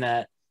time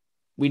that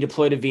we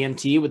deployed a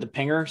VMT with the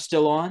pinger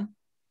still on.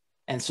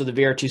 And so the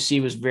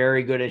VR2C was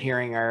very good at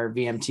hearing our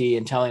VMT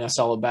and telling us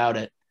all about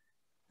it.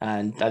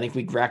 And I think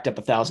we racked up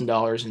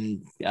 $1,000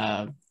 in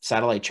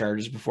satellite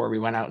charges before we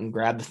went out and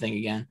grabbed the thing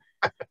again.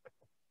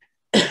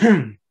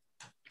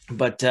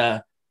 But I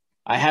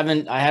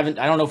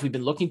don't know if we've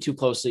been looking too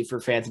closely for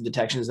phantom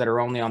detections that are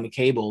only on the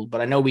cable,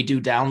 but I know we do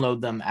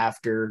download them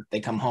after they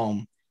come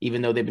home.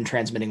 Even though they've been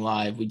transmitting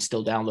live, we'd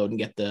still download and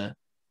get the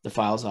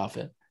files off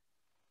it.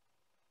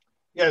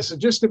 Yeah, so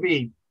just to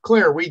be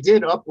clear, we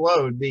did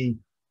upload the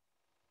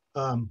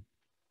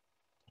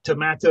to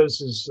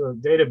MATOS's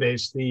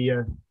database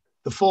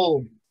the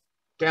full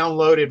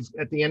downloaded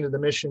at the end of the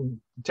mission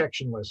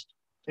detection list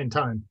in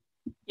time.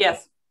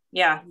 Yes.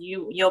 Yeah,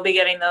 you'll be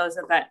getting those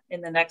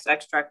in the next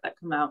extract that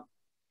come out.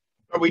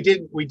 But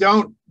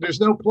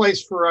there's no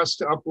place for us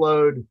to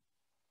upload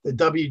the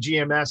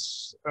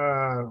WGMS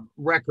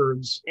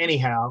records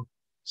anyhow.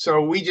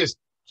 So we just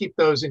keep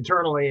those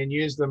internally and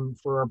use them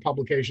for our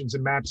publications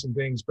and maps and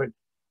things. But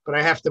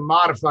I have to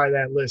modify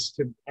that list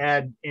to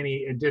add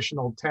any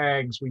additional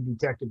tags we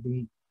detected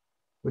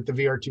with the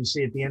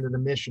VR2C at the end of the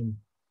mission.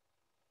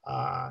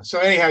 So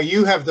anyhow,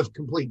 you have the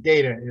complete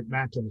data at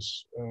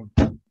MATOS.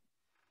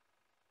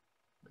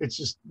 It's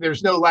just,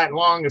 there's no lat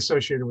long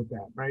associated with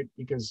that, right?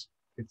 Because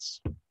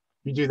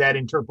you do that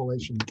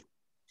interpolation.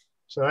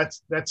 So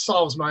that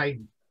solves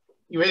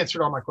you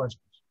answered all my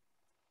questions.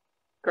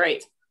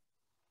 Great.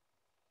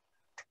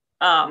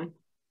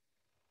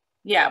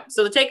 Yeah,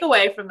 so the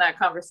takeaway from that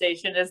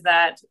conversation is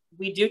that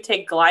we do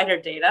take glider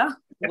data,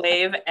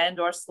 wave and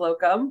or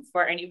slocum.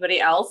 For anybody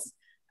else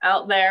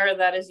out there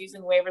that is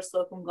using wave or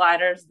slocum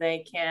gliders, they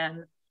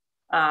can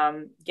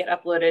get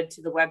uploaded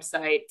to the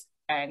website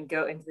and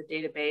go into the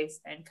database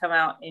and come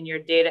out in your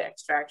data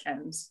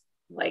extractions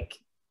like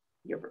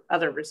your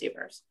other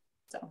receivers.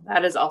 So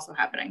that is also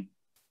happening.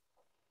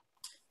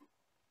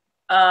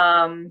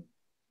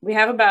 We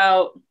have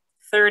about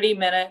 30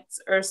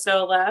 minutes or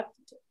so left.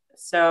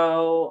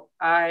 So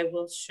I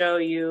will show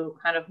you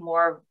kind of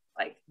more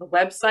like the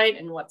website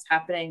and what's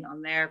happening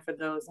on there for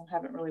those that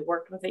haven't really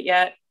worked with it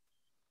yet.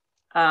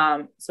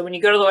 So when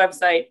you go to the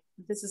website,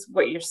 this is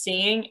what you're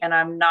seeing, and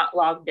I'm not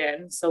logged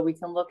in. So we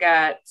can look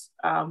at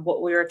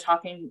what we were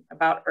talking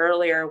about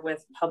earlier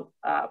with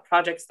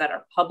projects that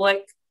are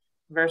public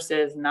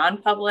versus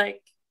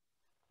non-public.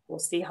 We'll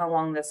see how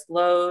long this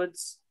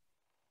loads.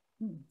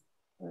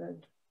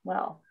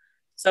 Well,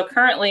 so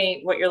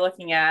currently what you're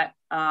looking at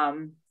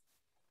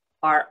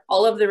are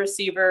all of the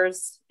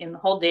receivers in the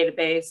whole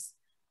database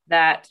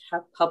that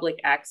have public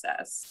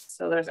access.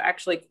 So there's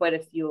actually quite a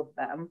few of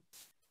them.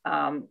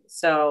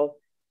 So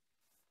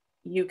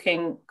you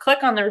can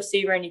click on the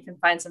receiver and you can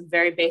find some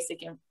very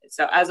basic.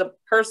 So as a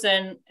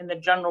person in the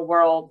general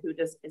world who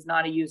is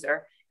not a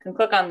user, can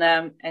click on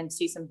them and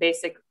see some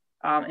basic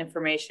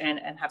information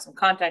and have some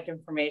contact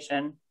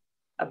information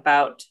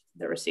about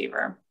the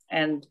receiver.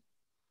 And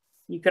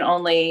you can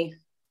only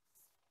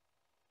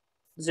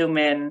zoom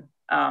in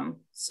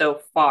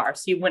so far.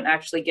 So you wouldn't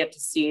actually get to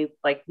see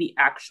like the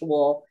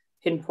actual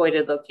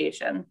pinpointed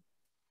location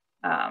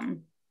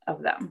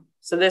of them.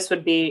 So this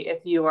would be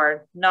if you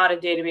are not a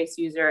database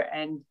user,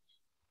 and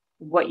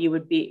what you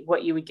would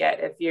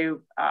get if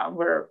you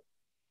were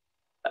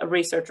a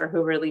researcher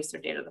who released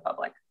their data to the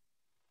public.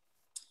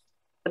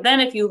 But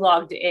then if you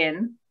logged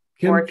in,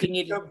 Kim, or if you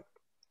need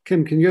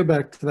Kim, can you go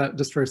back to that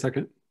just for a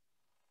second?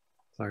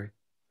 Sorry.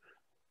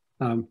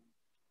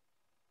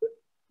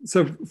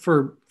 So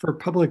for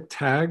public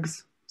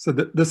tags, so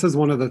this is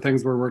one of the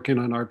things we're working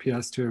on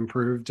RPS to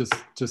improve, just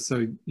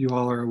so you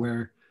all are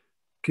aware.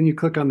 Can you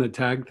click on the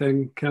tag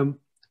thing, Kim?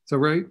 So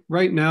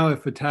right now,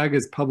 if a tag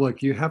is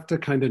public, you have to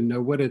kind of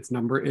know what its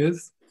number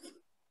is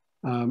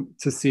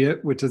to see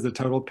it, which is a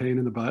total pain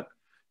in the butt.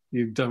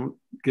 You don't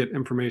get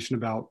information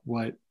about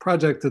what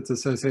project it's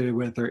associated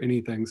with or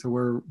anything. So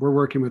we're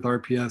working with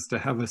RPS to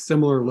have a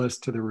similar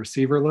list to the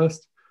receiver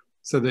list,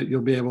 so that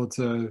you'll be able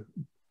to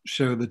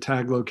show the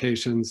tag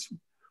locations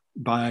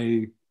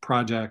by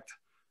project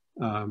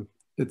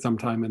at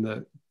sometime in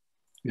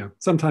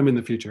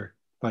the future.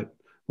 But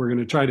we're going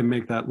to try to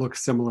make that look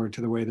similar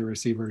to the way the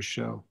receivers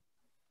show.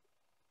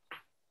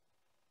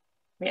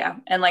 Yeah,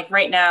 and like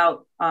right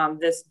now,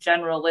 this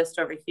general list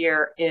over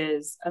here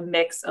is a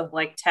mix of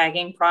like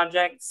tagging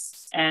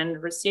projects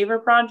and receiver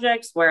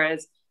projects,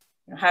 whereas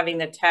having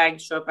the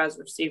tags show up as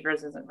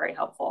receivers isn't very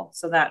helpful.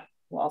 So that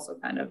will also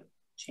kind of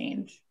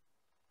change,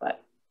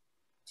 but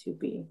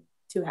to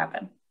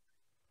happen.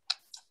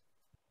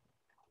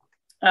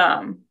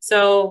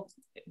 So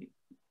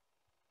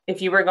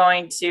if you were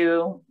going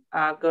to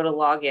go to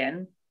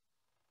login,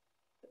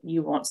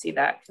 you won't see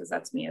that because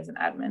that's me as an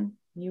admin.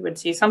 You would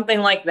see something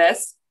like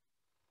this.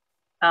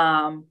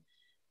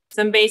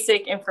 some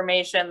basic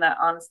information that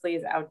honestly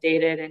is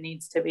outdated and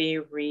needs to be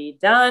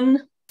redone.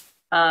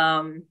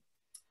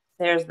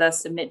 There's the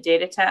submit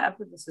data tab.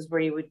 This is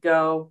where you would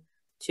go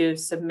to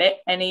submit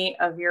any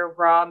of your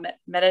raw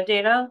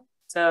metadata.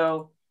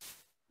 So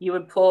you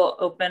would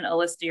open a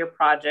list of your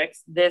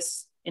projects.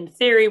 This, in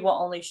theory, will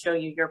only show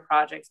you your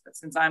projects, but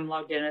since I'm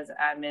logged in as an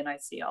admin, I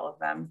see all of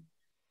them.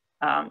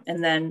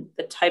 And then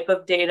the type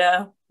of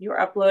data you're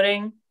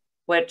uploading,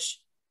 which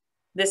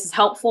this is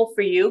helpful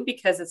for you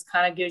because it's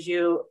kind of gives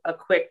you a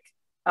quick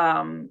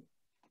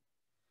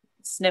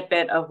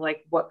snippet of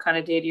like what kind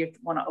of data you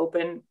want to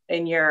open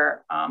in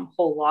your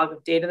whole log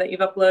of data that you've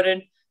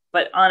uploaded.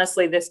 But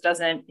honestly, this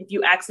doesn't, if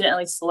you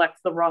accidentally select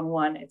the wrong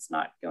one, it's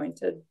not going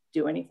to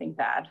do anything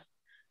bad.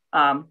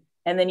 And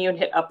then you would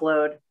hit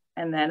upload,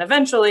 and then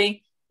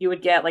eventually you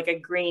would get like a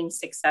green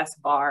success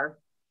bar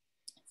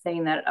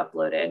saying that it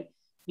uploaded.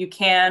 You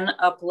can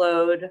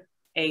upload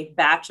a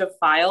batch of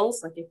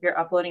files. Like if you're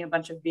uploading a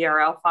bunch of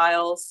VRL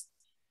files,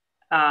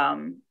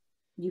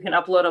 you can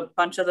upload a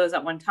bunch of those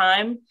at one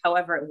time.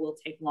 However, it will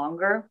take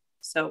longer.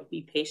 So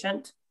be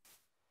patient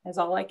is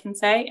all I can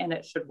say, and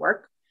it should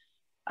work.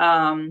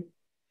 I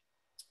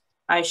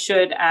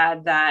should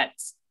add that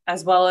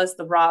as well as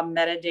the raw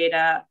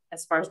metadata,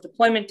 as far as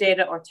deployment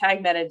data or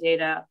tag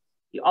metadata,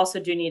 you also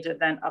do need to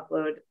then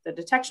upload the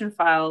detection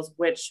files,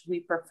 which we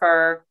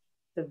prefer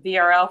the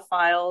VRL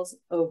files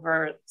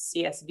over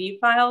CSV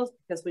files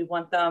because we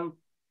want them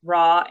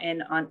raw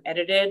and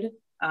unedited.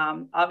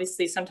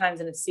 Obviously,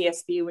 sometimes in a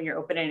CSV, when you're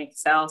opening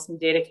Excel, some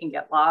data can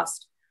get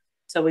lost.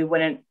 So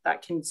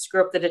that can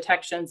screw up the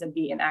detections and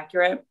be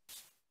inaccurate.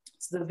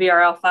 So the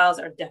VRL files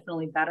are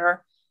definitely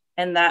better.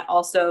 And that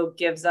also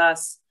gives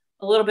us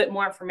a little bit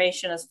more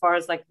information as far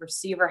as like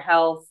receiver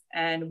health,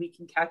 and we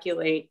can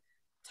calculate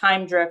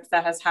time drift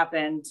that has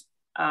happened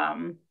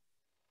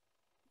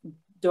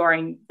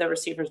during the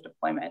receiver's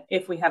deployment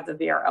if we have the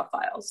VRL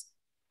files.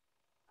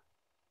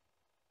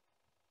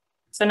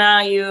 So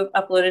now you've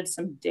uploaded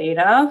some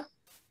data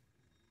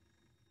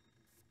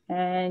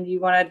and you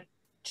want to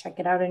check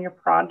it out in your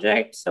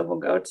project. So we'll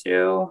go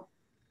to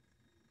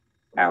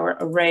our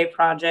array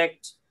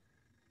project.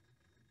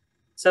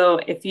 So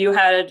if you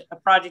had a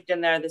project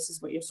in there, this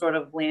is what your sort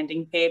of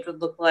landing page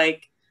would look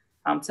like.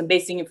 Some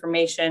basic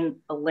information,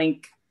 a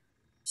link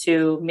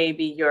to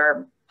maybe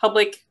your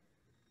public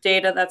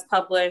data that's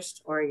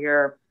published or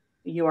your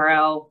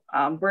URL.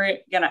 We're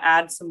going to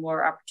add some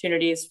more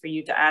opportunities for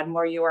you to add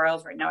more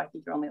URLs. Right now, I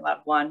think you're only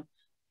allowed one,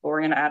 but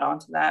we're going to add on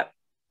to that.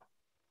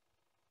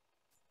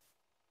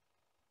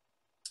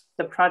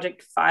 The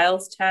project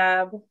files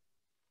tab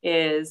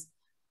is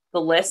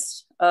the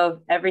list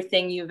of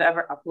everything you've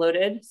ever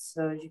uploaded.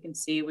 So as you can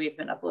see, we've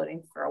been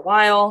uploading for a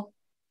while,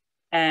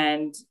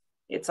 and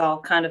it's all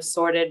kind of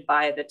sorted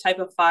by the type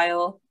of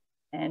file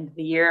and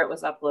the year it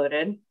was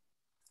uploaded.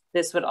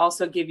 This would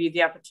also give you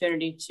the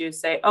opportunity to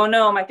say, oh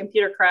no, my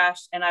computer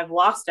crashed and I've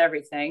lost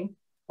everything.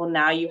 Well,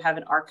 now you have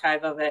an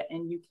archive of it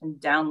and you can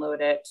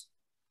download it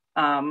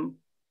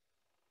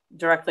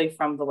directly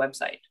from the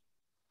website.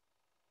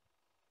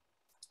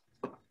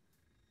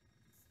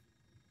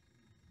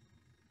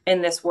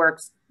 And this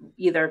works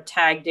either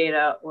tag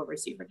data or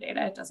receiver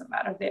data. It doesn't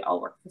matter. They all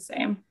work the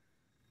same.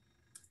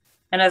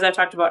 And as I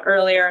talked about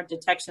earlier,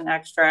 detection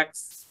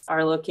extracts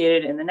are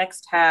located in the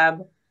next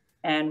tab,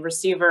 and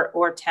receiver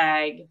or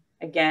tag,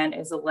 again,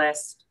 is a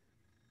list.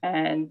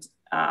 And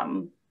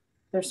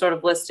they're sort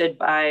of listed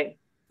by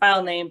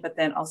file name, but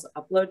then also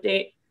upload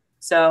date.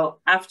 So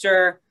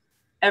after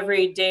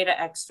every data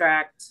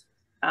extract,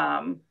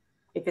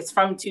 if it's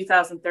from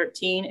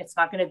 2013, it's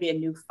not going to be a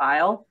new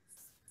file.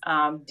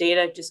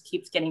 Data just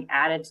keeps getting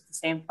added to the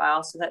same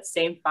file. So that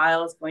same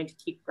file is going to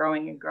keep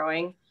growing and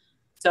growing.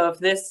 So if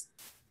this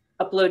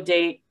upload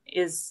date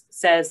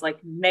says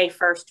like May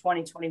 1st,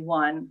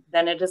 2021,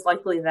 then it is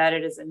likely that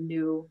it is a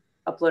new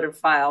uploaded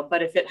file.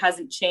 But if it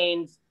hasn't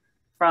changed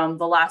from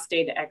the last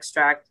data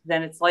extract,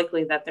 then it's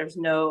likely that there's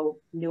no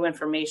new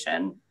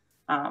information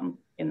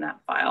in that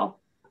file.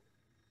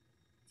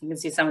 You can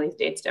see some of these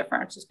dates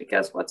different just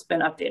because what's been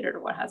updated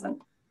or what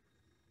hasn't.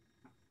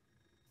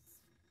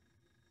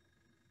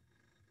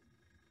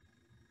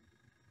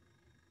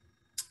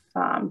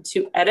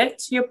 To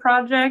edit your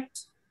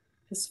project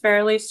is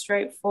fairly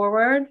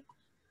straightforward.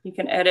 You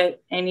can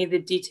edit any of the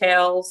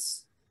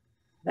details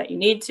that you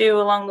need to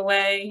along the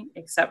way,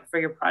 except for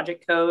your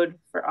project code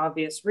for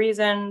obvious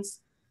reasons.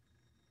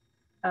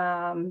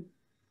 And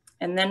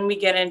then we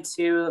get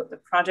into the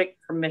project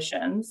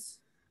permissions.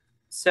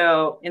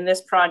 So in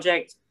this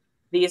project,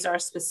 these are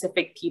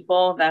specific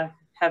people that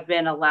have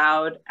been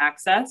allowed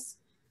access.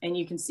 And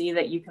you can see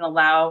that you can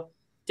allow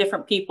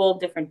different people,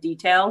 different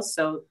details.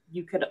 So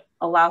you could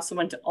allow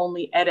someone to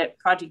only edit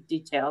project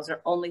details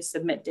or only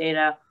submit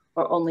data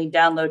or only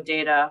download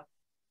data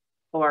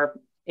or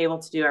able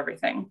to do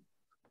everything.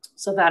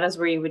 So that is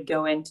where you would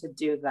go in to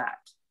do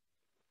that.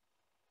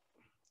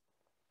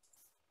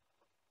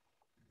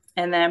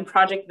 And then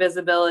project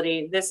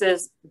visibility. This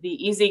is the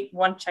easy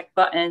one check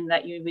button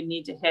that you would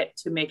need to hit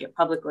to make it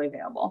publicly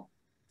available.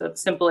 So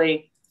it's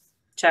simply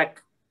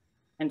check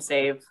and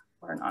save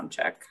or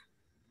non-check.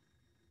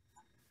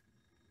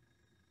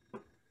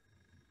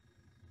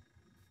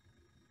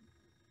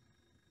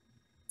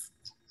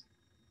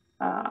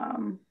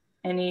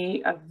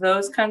 Any of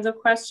those kinds of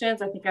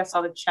questions? I think I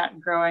saw the chat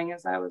growing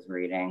as I was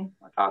reading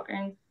or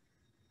talking.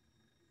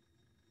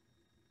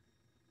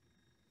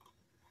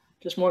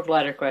 Just more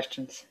glider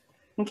questions.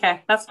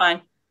 Okay, that's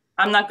fine.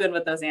 I'm not good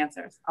with those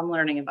answers. I'm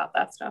learning about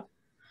that stuff.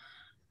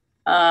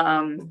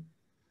 Yeah,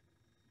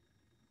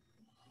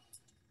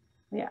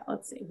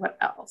 let's see, what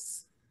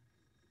else?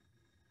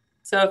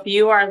 So if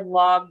you are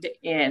logged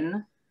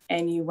in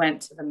and you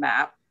went to the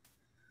map,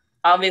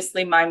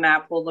 obviously my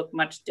map will look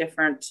much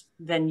different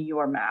than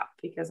your map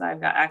because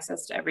I've got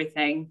access to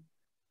everything.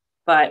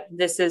 But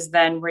this is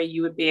then where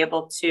you would be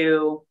able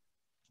to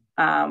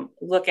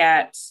look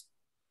at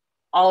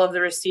all of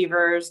the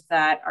receivers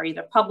that are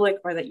either public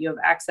or that you have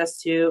access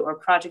to, or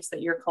projects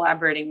that you're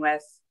collaborating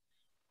with.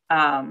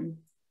 And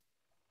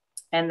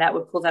that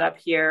would pull that up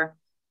here.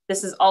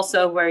 This is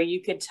also where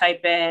you could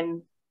type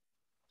in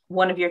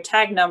one of your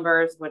tag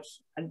numbers, which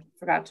I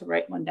forgot to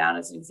write one down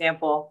as an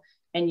example,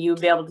 and you'll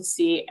be able to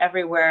see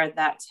everywhere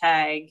that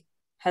tag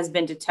has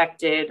been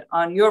detected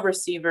on your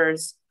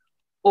receivers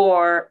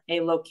or a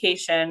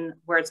location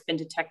where it's been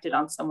detected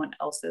on someone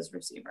else's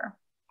receiver.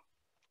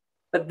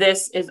 But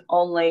this is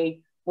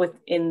only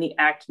within the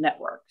ACT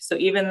network. So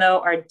even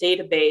though our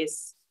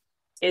database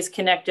is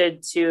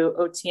connected to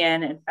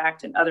OTN, in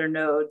fact, and other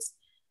nodes,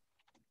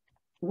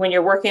 when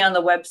you're working on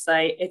the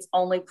website, it's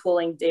only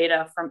pulling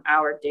data from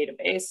our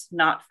database,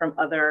 not from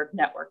other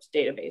networked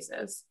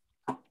databases.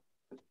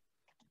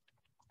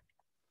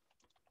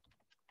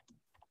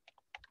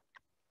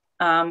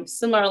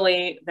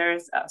 Similarly,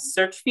 there's a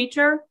search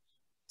feature.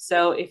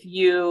 So if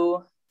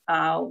you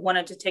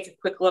wanted to take a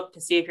quick look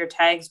to see if your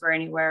tags were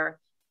anywhere,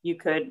 you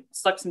could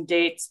select some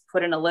dates,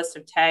 put in a list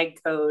of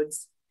tag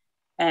codes,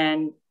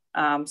 and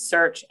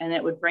search, and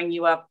it would bring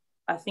you up,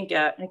 I think,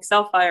 an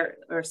Excel file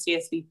or a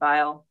CSV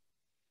file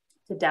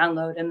to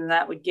download, and then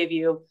that would give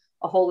you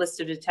a whole list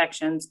of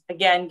detections,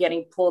 again,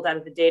 getting pulled out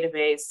of the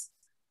database,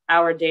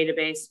 our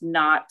database,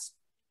 not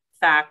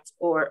FACT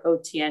or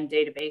OTN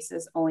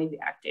databases, only the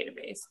ACT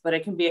database. But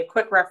it can be a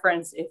quick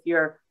reference if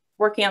you're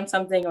working on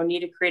something or need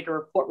to create a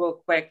report real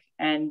quick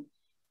and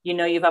you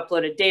know you've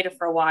uploaded data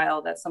for a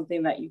while, that's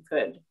something that you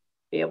could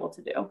be able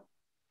to do.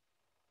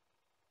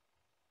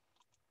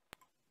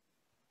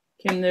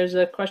 Kim, there's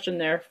a question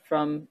there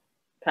from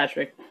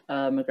Patrick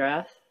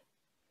McGrath.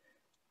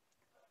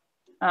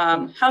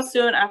 How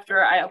soon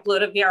after I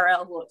upload a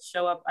VRL will it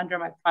show up under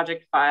my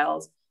project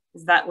files?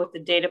 Is that with the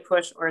data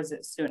push or is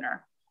it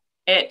sooner?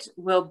 It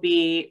will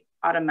be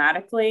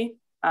automatically.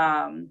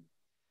 So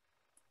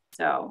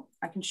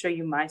I can show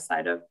you my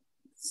side of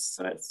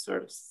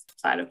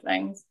side of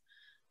things.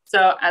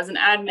 So as an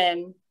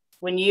admin,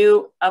 when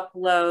you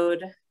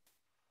upload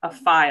a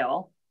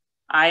file,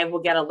 I will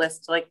get a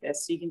list like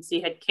this. So you can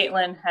see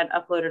Caitlin had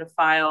uploaded a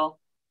file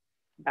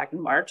back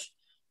in March.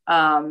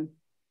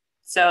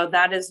 So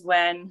that is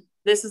when,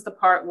 this is the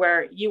part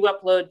where you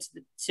upload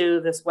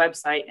to this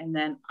website, and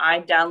then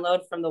I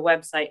download from the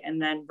website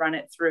and then run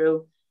it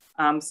through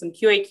some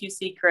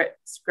QA/QC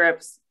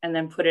scripts and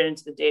then put it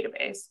into the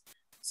database.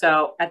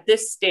 So at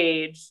this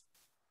stage,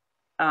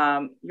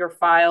 your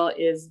file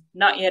is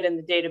not yet in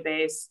the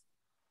database,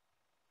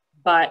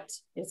 but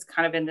it's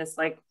kind of in this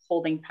like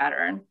holding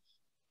pattern.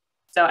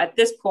 So at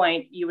this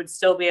point, you would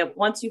still be able,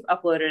 once you've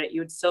uploaded it,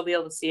 you would still be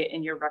able to see it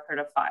in your record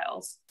of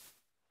files.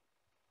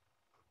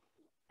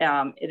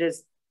 It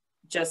is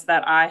just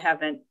that I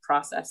haven't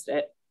processed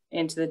it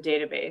into the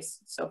database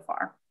so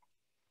far.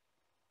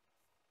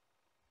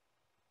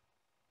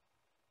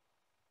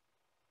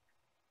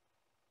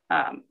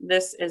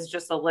 This is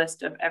just a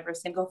list of every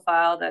single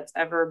file that's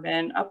ever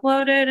been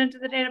uploaded into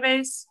the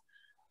database,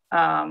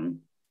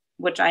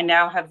 which I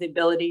now have the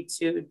ability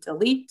to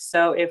delete.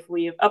 So if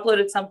we've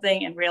uploaded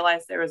something and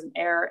realized there was an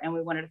error and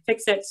we wanted to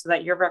fix it so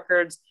that your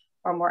records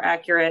are more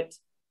accurate,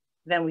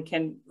 then we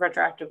can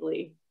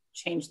retroactively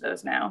change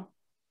those now.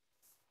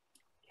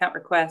 Account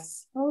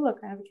requests. Oh, look,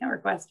 I have a account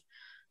request.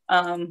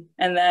 And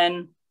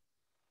then,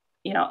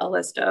 you know, a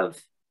list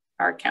of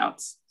our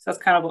accounts. So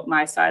that's kind of what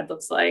my side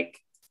looks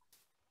like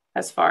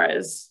as far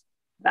as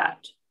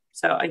that.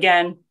 So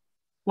again,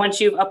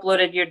 once you've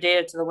uploaded your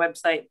data to the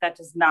website, that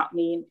does not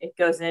mean it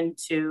goes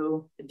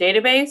into the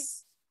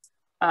database.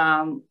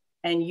 And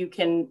you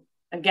can,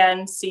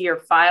 again, see your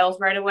files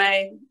right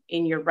away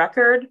in your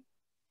record,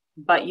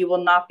 but you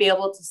will not be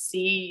able to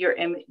see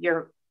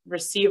your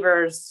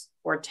receivers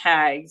or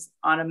tags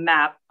on a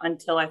map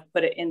until I've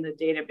put it in the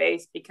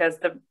database, because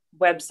the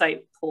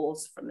website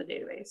pulls from the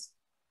database.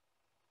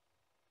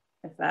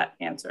 If that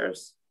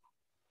answers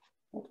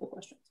multiple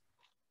questions.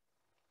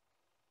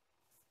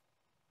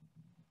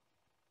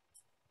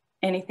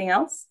 Anything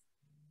else?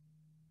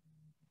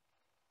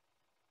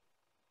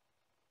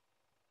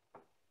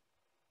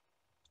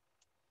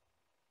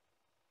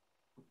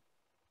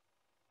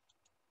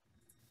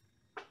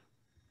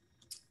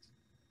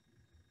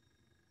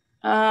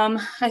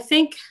 I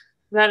think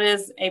that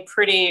is a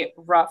pretty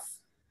rough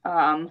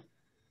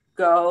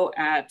go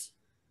at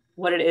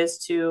what it is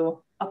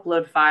to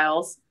upload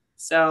files.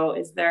 So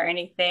is there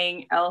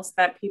anything else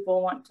that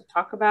people want to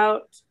talk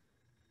about?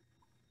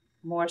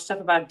 More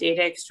stuff about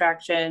data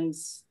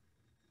extractions,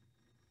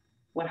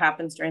 what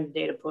happens during the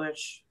data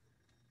push,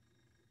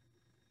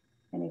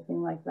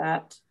 anything like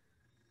that?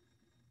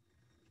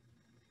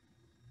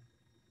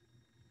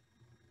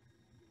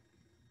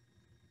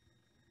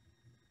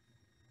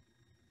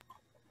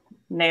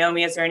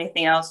 Naomi, is there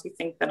anything else you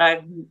think that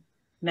I've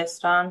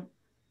missed on?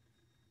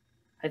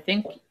 I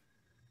think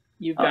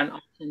you've gone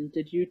often.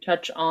 Did you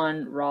touch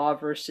on raw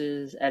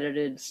versus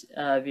edited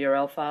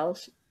VRL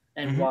files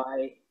and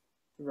why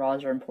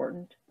raws are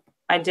important?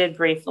 I did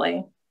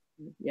briefly.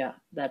 Yeah,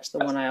 that's the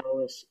one I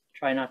always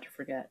try not to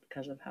forget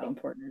because of how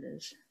important it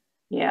is.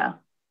 Yeah.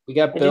 We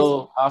got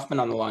Bill Hoffman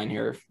on the line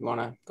here. If you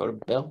want to go to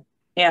Bill.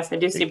 Yes, I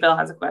do see Bill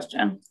has a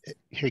question.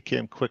 Hey,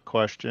 Kim, quick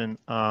question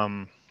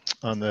on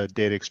the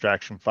data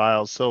extraction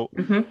files. So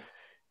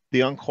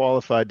the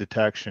unqualified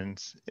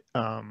detections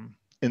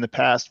in the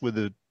past with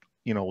the,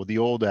 with the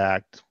old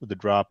act, with the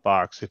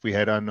Dropbox, if we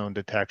had unknown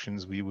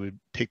detections, we would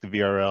take the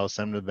VRL,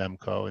 send them to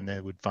Vemco, and they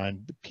would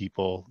find the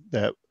people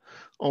that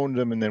owned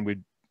them, and then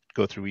we'd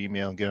go through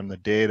email and get them the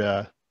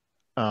data.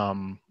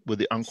 With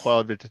the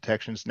unqualified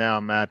detections now,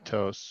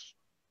 MATOS,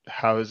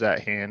 how is that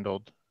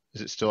handled?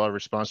 Is it still our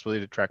responsibility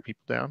to track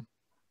people down?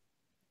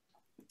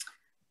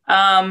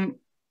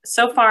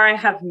 So far, I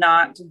have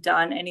not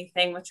done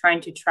anything with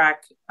trying to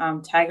track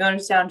tag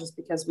owners down, just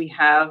because we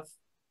have,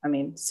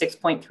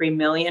 6.3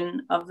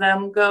 million of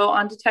them go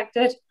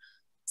undetected.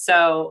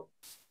 So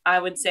I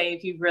would say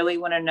if you really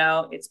want to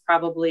know, it's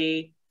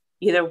probably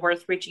either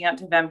worth reaching out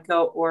to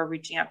Vemco or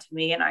reaching out to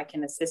me and I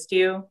can assist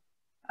you.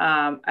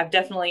 I've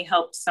definitely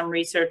helped some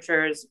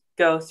researchers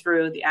go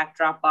through the ACT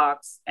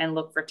Dropbox and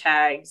look for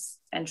tags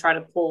and try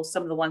to pull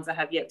some of the ones that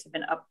have yet to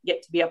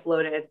be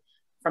uploaded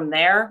from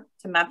there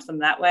to match them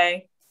that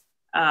way.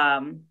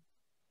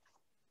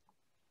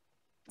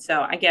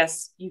 So I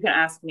guess you can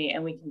ask me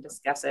and we can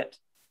discuss it.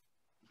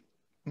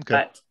 Okay.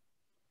 But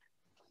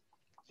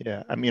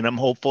yeah, I'm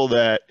hopeful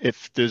that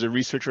if there's a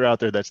researcher out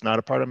there that's not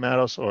a part of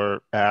MATOS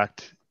or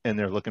ACT and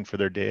they're looking for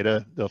their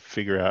data, they'll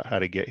figure out how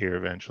to get here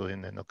eventually,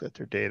 and then they'll get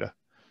their data.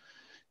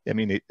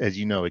 As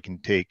you know, it can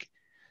take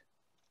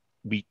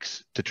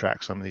weeks to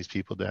track some of these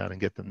people down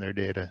and get them their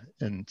data,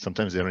 and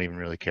sometimes they don't even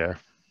really care.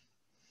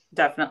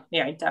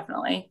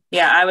 Definitely.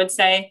 Yeah, I would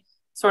say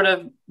sort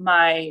of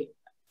my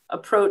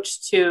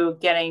approach to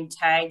getting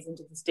tags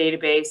into this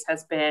database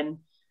has been,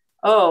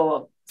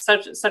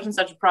 such and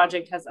such a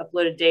project has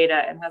uploaded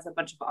data and has a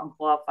bunch of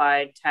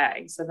unqualified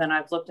tags. So then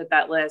I've looked at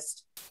that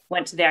list,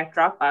 went to the ACT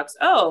Dropbox.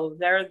 Oh,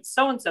 they're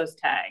so-and-so's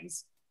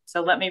tags.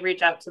 So let me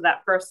reach out to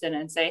that person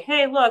and say,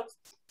 hey, look,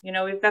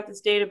 we've got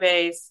this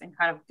database, and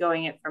kind of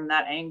going it from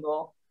that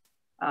angle.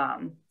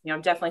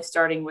 Definitely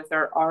starting with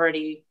our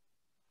already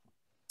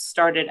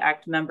started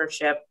ACT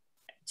membership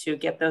to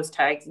get those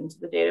tags into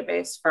the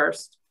database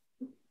first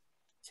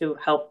to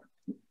help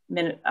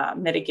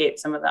mitigate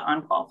some of the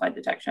unqualified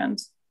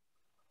detections.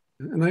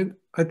 And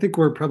I think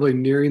we're probably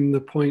nearing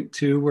the point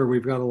too where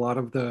we've got a lot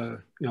of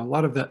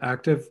the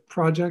active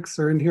projects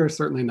are in here.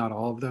 Certainly not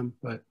all of them,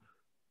 but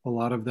a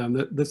lot of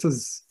them. This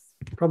is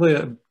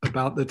probably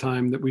about the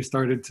time that we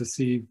started to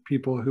see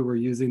people who were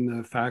using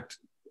the FACT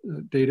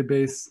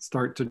database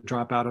start to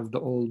drop out of the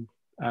old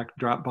ACT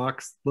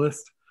Dropbox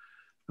list.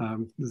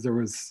 There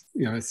was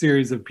a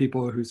series of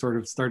people who sort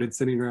of started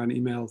sending around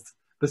emails.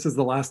 This is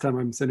the last time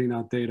I'm sending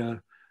out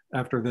data.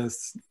 After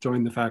this,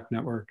 join the FACT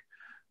network.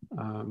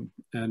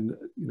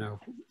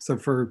 So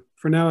for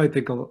now, I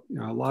think a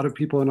lot of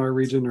people in our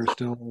region are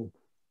still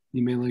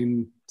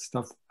emailing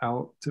stuff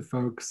out to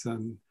folks,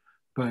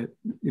 but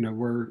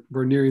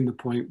we're nearing the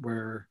point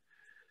where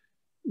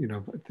I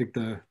think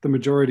the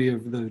majority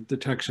of the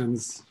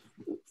detections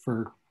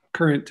for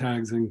current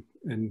tags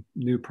and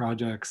new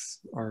projects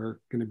are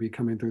going to be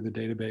coming through the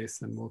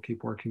database, and we'll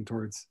keep working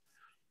towards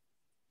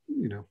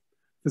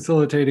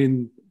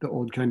facilitating the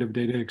old kind of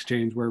data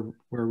exchange where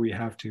we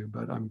have to.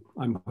 But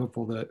I'm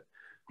hopeful that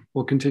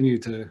we'll continue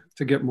to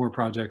get more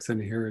projects in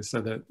here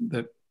so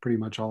that pretty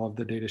much all of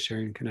the data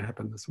sharing can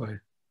happen this way.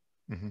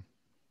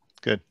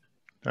 Good.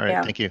 All right.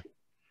 Yeah. Thank you.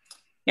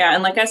 Yeah,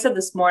 and like I said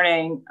this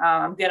morning,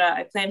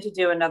 I plan to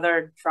do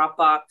another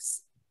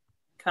Dropbox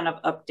kind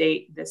of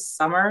update this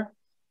summer.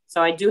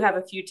 So I do have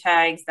a few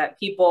tags that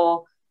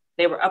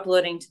they were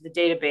uploading to the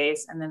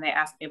database, and then they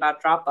asked me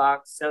about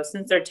Dropbox. So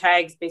since their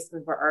tags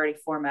basically were already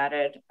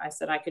formatted, I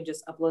said I could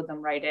just upload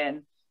them right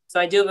in. So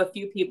I do have a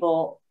few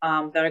people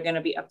that are going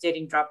to be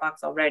updating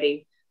Dropbox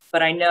already,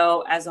 but I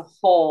know as a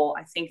whole,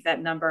 I think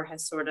that number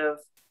has sort of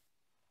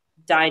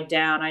died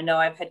down. I know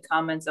I've had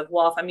comments of,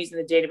 well, if I'm using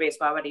the database,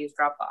 why would I use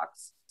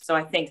Dropbox? So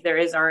I think there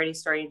is already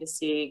starting to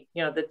see,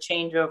 the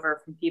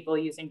changeover from people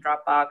using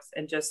Dropbox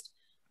and just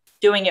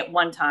doing it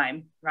one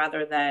time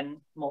rather than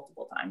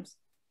multiple times.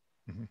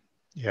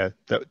 Yeah,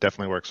 that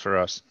definitely works for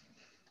us.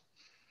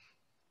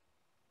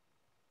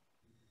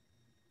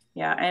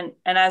 Yeah, and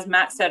as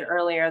Matt said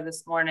earlier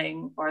this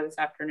morning or this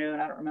afternoon,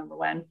 I don't remember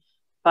when,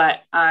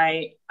 but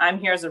I'm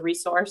here as a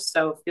resource.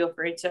 So feel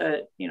free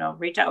to,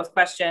 reach out with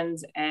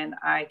questions, and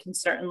I can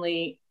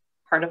certainly,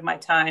 part of my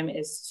time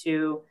is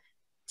to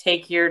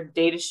take your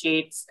data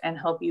sheets and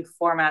help you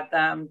format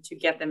them to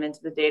get them into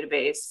the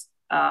database.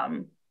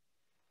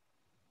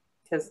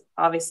 Because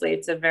obviously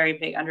it's a very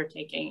big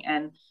undertaking,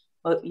 and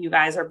you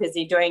guys are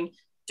busy doing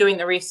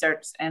the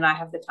research, and I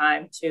have the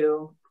time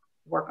to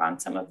work on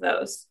some of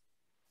those.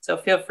 So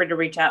feel free to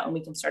reach out and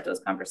we can start those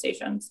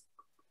conversations.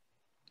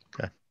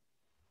 Okay.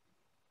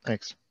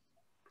 Thanks.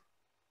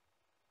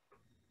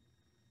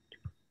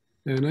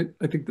 And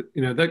I think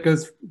that, that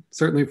goes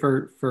certainly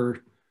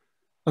for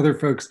other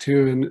folks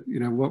too.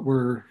 And, what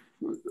we're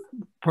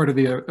part of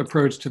the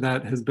approach to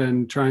that has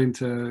been trying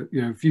to,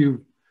 if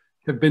you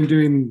have been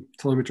doing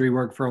telemetry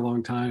work for a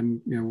long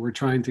time, we're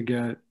trying to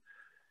get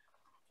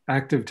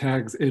active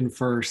tags in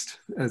first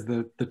as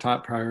the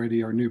top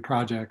priority, or new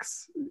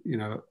projects,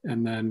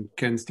 and then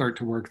can start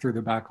to work through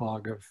the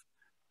backlog of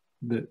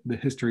the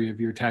history of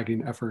your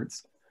tagging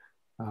efforts.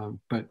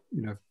 But,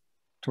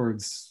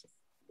 towards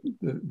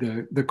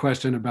the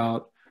question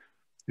about,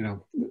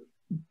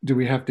 do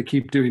we have to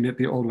keep doing it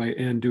the old way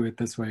and do it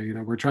this way?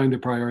 We're trying to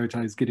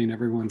prioritize getting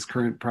everyone's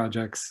current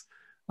projects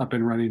up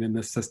and running in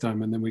this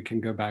system, and then we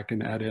can go back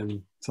and add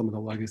in some of the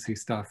legacy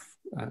stuff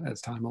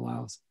as time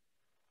allows.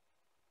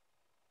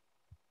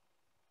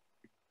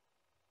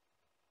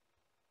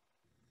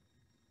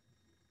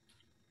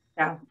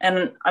 Yeah,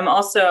 and I'm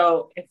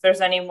also, if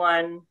there's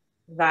anyone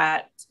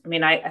that,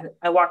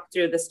 I walked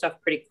through this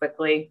stuff pretty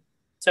quickly.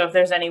 So if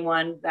there's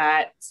anyone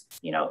that,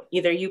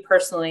 either you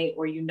personally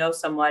or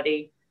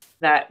somebody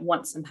that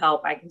wants some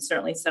help, I can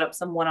certainly set up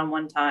some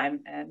one-on-one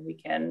time, and we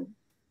can,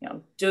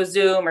 do a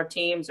Zoom or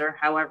Teams or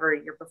however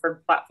your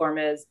preferred platform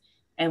is,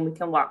 and we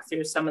can walk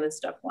through some of this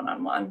stuff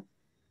one-on-one.